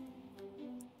it.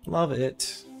 Love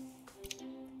it.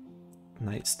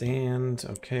 Nightstand.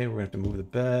 Okay, we're going to have to move the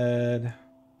bed.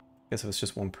 I guess if it's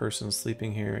just one person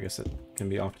sleeping here, I guess it can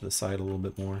be off to the side a little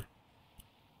bit more.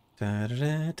 Da, da,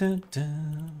 da, da, da.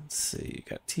 Let's see. You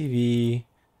got TV.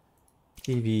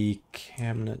 TV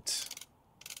cabinet.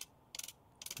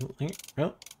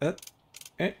 Oh,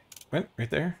 hey, went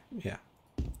right there. Yeah.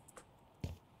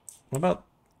 What about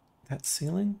that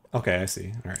ceiling? Okay, I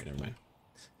see. All right, never mind.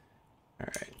 All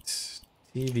right,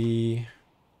 TV.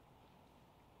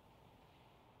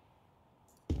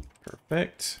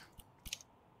 Perfect.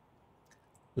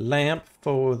 Lamp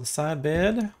for the side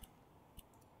bed.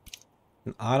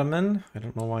 An ottoman. I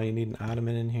don't know why you need an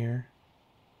ottoman in here.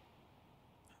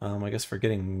 I guess for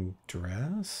getting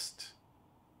dressed.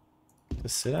 To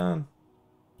sit on.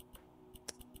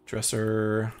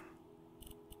 Dresser.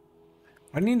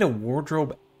 I need a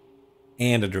wardrobe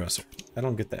and a dresser. I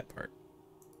don't get that part.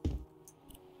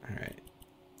 Alright.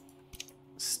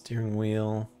 Steering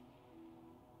wheel.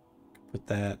 Put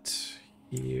that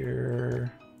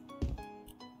here.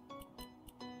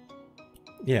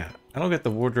 Yeah, I don't get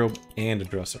the wardrobe and a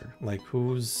dresser. Like,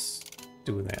 who's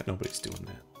doing that? Nobody's doing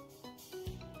that.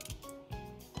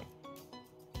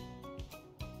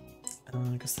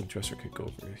 I guess the dresser could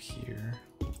go over here.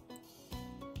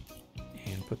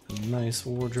 And put the nice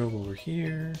wardrobe over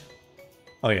here.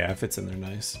 Oh yeah, it fits in there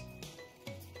nice.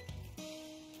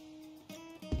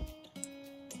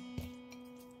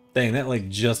 Dang, that like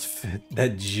just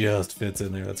fits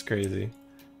in there. That's crazy.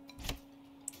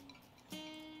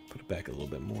 Put it back a little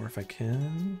bit more if I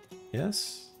can.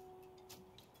 Yes.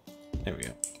 There we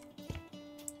go.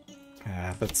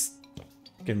 Ah, that's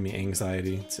giving me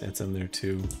anxiety. It's in there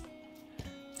too.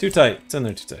 Too tight. It's in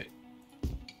there too tight.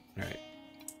 Alright.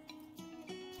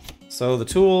 So the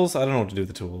tools, I don't know what to do with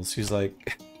the tools. He's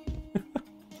like...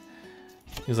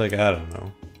 He's like, I don't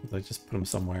know. He's like, just put them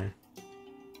somewhere.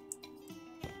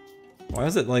 Why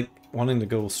is it like wanting to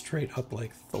go straight up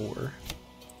like Thor?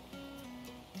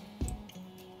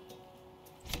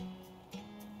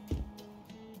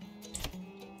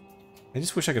 I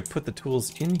just wish I could put the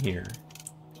tools in here.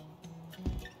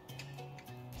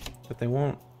 But they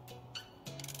won't...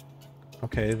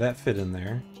 Okay, that fit in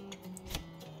there.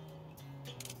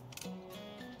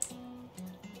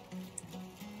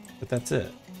 But that's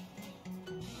it.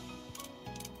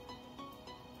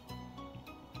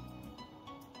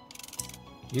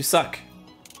 You suck.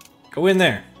 Go in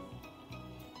there.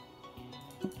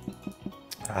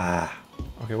 Ah.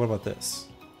 Okay, what about this?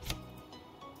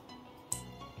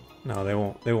 No,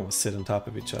 they won't sit on top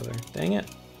of each other. Dang it.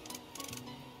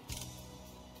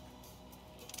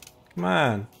 Come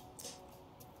on.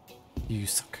 You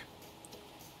suck.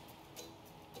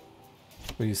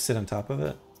 Will you sit on top of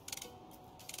it?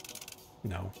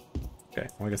 No. Okay,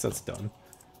 well, I guess that's done.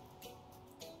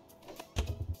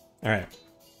 Alright.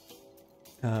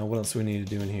 What else do we need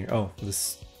to do in here? Oh,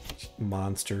 this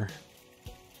monster.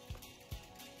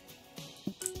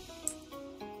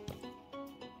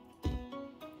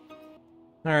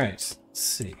 Alright, let's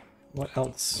see. What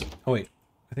else? Oh wait,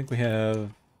 I think we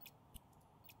have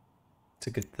to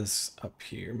get this up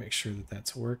here, make sure that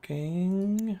that's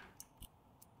working.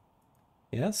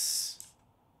 Yes?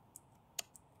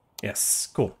 Yes,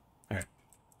 cool. Alright.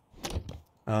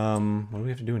 What do we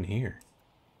have to do in here?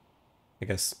 I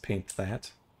guess paint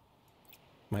that.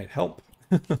 Might help.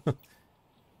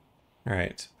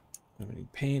 Alright. We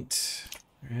need paint.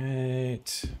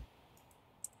 Alright.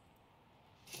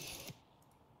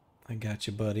 I got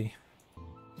you, buddy.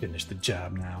 Finish the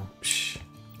job now. Psh.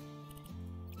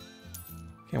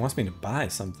 Okay, it wants me to buy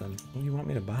something. What do you want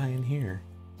me to buy in here?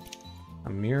 A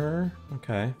mirror?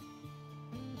 Okay.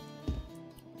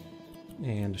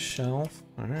 And a shelf.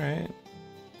 Alright.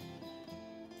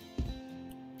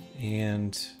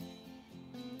 And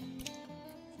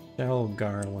shell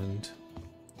garland.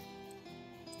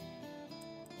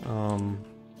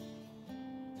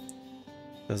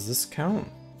 Does this count?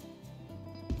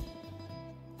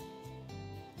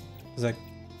 Does that...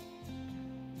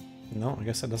 No, I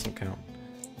guess that doesn't count.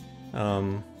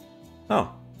 Oh.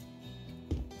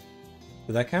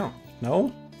 Did that count?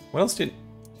 No? What else did...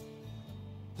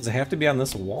 Does it have to be on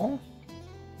this wall?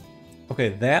 Okay,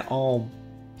 that all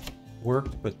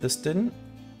worked, but this didn't?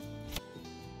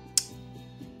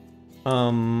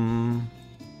 Oh,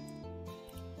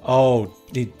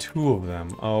 need two of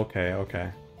them. Oh, okay,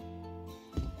 okay.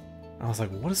 I was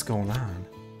like, what is going on?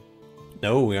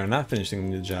 No, we are not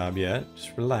finishing the job yet.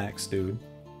 Just relax, dude.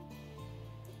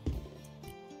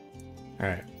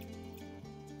 Alright.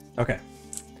 Okay.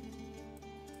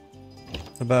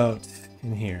 What about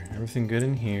in here? Everything good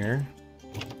in here?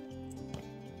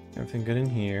 Everything good in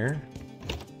here?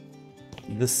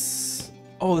 This...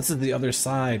 Oh, this is the other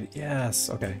side. Yes,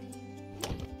 okay.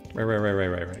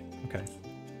 Right. Okay.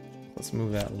 Let's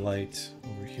move that light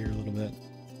over here a little bit.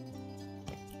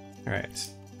 Alright.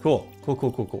 Cool.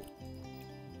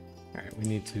 Alright, we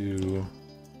need to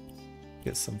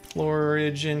get some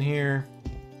floorage in here.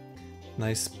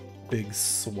 Nice big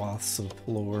swaths of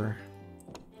floor.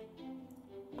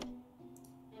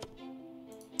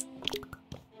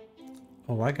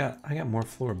 Oh, I got more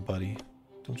floor, buddy.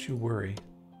 Don't you worry.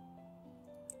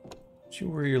 Don't you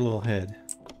worry your little head.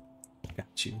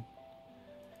 Got you.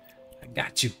 I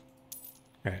got you.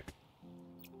 Alright.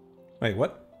 Wait,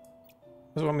 what?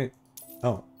 What do you want me...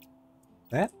 Oh.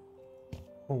 That?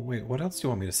 Oh, wait, what else do you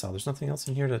want me to sell? There's nothing else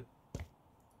in here to...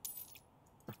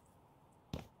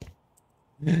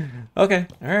 Okay.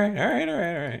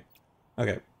 Alright.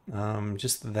 Okay.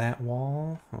 Just that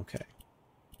wall? Okay.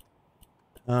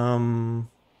 We're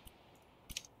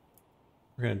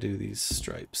gonna do these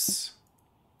stripes.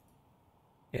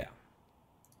 Yeah.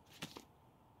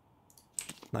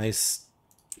 Nice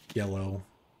yellow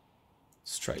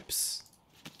stripes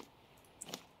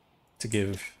to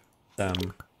give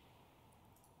them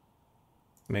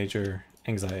major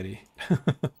anxiety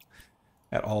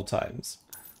at all times.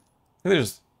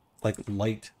 There's like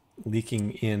light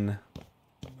leaking in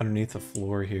underneath the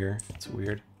floor here. It's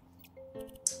weird.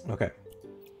 Okay.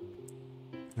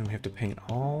 And we have to paint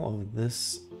all of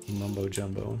this mumbo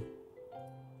jumbo.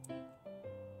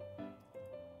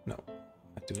 No,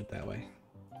 not do it that way.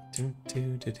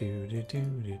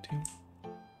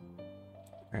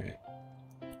 Alright.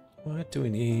 What do we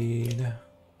need?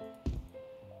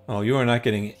 Oh, you are not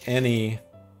getting any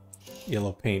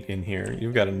yellow paint in here.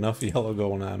 You've got enough yellow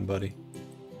going on, buddy.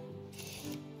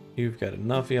 You've got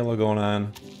enough yellow going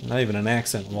on. Not even an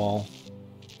accent wall.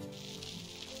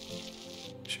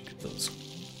 Should get those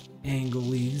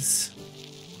anglies.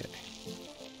 Okay.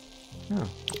 Oh,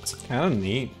 it's kind of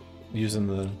neat using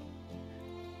the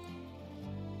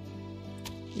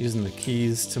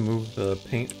keys to move the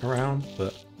paint around,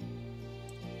 but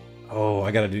oh,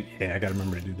 I gotta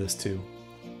remember to do this too.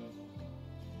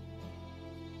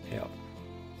 Yep.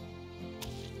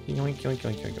 Yoink, yoink,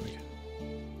 yoink, yoink, yoink.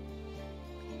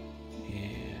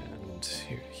 And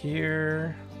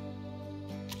here.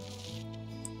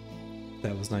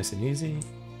 That was nice and easy.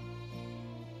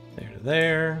 There to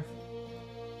there.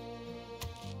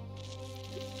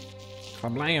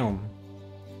 Kablam!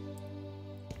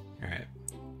 Alright.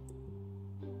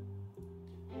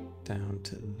 Down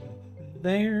to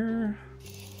there.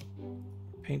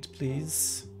 Paint,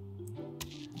 please.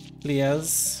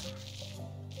 Please.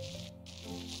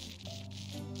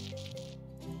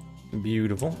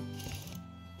 Beautiful.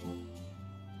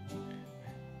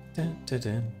 Dun, dun,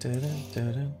 dun, dun, dun,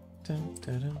 dun, dun, dun,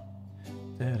 dun,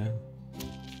 dun.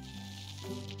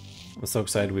 I'm so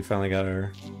excited we finally got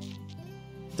our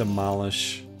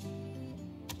demolish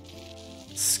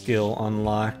skill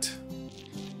unlocked.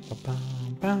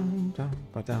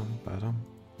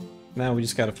 Now we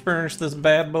just gotta furnish this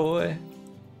bad boy.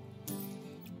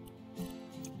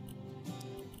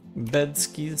 Bed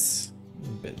skis.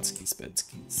 Bed skis, bed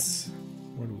skis.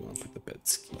 Where do we want to put the bed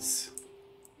skis?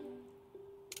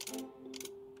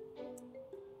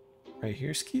 Right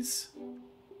here, skis?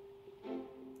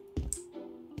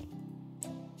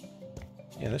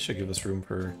 Yeah, that should give us room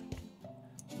for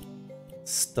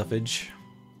stuffage.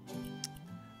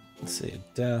 Let's see, a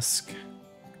desk.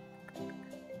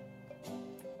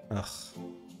 Ugh.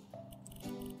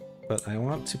 But I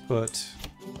want to put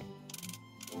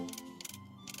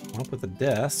the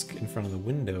desk in front of the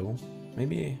window.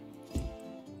 Maybe.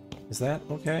 Is that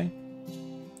okay?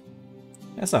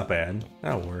 That's not bad.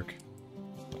 That'll work.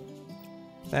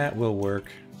 That will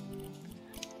work.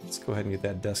 Let's go ahead and get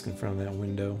that desk in front of that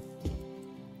window.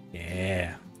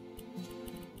 Yeah.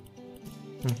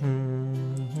 Get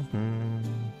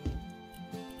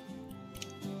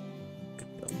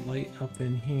the light up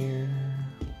in here.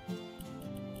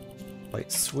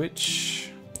 Light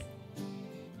switch.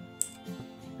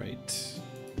 Right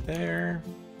there.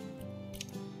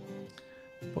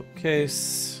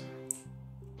 Bookcase.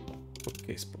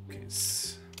 Bookcase,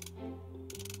 bookcase.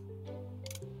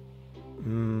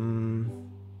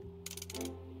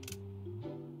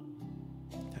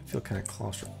 I feel kind of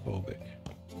claustrophobic.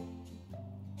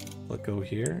 Let go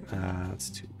here. That's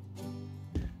too.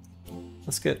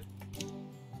 Let's get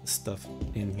stuff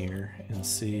in here and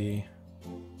see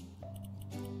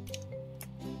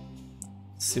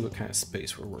what kind of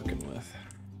space we're working with.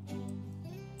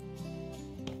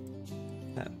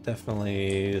 That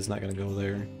definitely is not going to go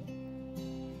there.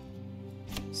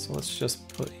 So let's just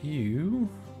put you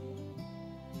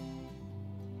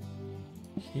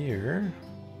here.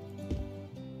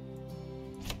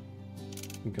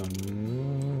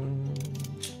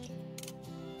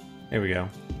 There we go.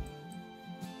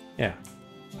 Yeah.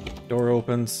 Door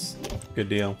opens. Good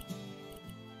deal.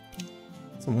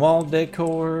 Some wall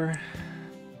decor.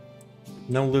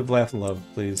 No live, laugh, and love,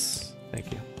 please.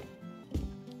 Thank you.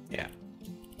 Yeah.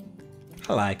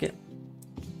 I like it.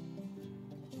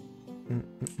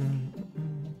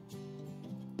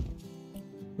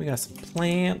 We got some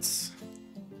plants.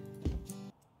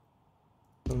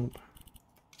 Boom.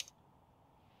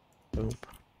 Boom.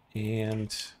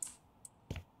 And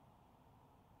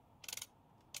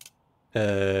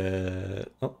oh.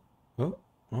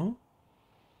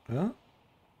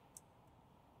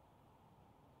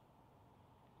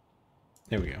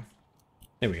 There we go.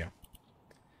 There we go.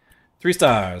 3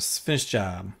 stars. Finished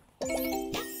job.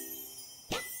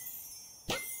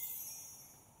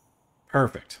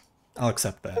 Perfect. I'll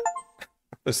accept that.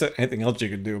 Is there anything else you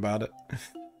can do about it?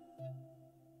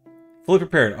 Fully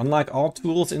prepared. Unlock all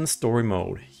tools in story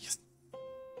mode. Yes.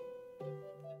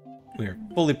 We are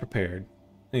fully prepared.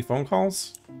 Any phone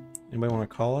calls? Anybody want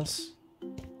to call us?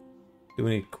 Do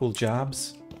any cool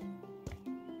jobs?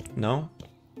 No?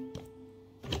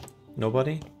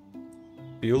 Nobody?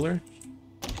 Bueller?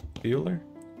 Bueller?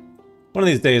 One of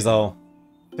these days I'll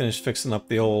finish fixing up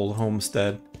the old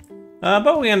homestead.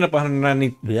 But we ended up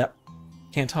 190. Yep.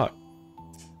 Can't talk.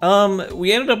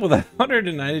 We ended up with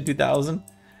 192,000,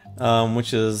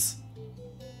 which is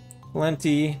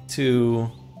plenty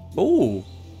to. Oh,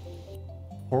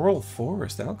 coral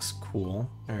forest. That looks cool.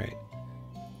 All right,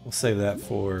 we'll save that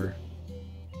for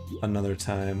another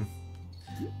time.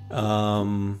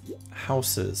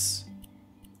 Houses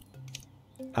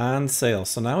on sale.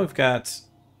 So now we've got,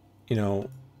 you know,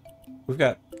 we've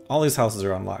got all these houses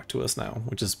are unlocked to us now,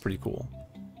 which is pretty cool.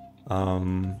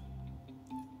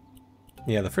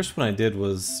 Yeah, the first one I did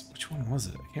was, which one was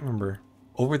it? I can't remember.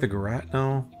 Over the garage?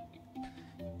 No.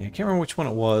 Yeah, I can't remember which one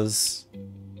it was.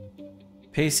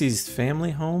 Pacey's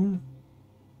family home?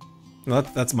 No,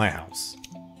 that's my house.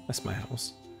 That's my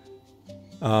house.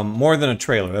 More than a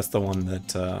trailer. That's the one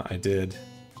that I did.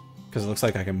 Because it looks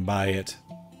like I can buy it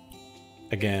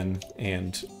again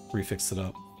and refix it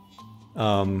up.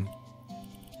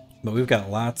 But we've got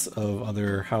lots of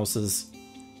other houses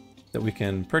that we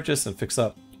can purchase and fix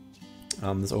up.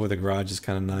 This over the garage is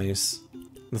kind of nice.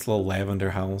 This little lavender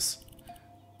house,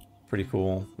 pretty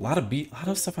cool. A lot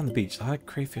of stuff on the beach. A lot of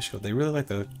crayfish coast. They really like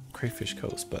the crayfish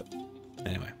coast, but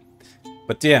anyway.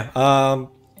 But yeah, gonna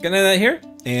end that here,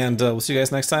 and we'll see you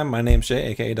guys next time. My name's Jay,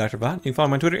 aka Dr. Vaat. You can follow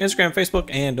me on Twitter, Instagram, Facebook,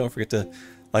 and don't forget to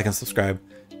like and subscribe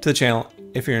to the channel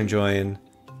if you're enjoying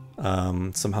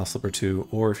some House Flipper 2,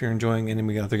 or if you're enjoying any of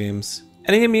my other games,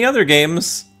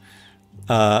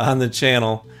 on the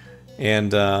channel.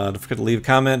 And don't forget to leave a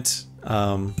comment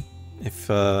if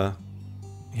you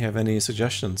have any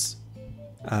suggestions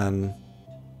on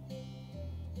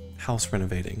house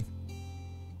renovating.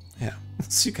 Yeah,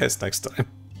 see you guys next time.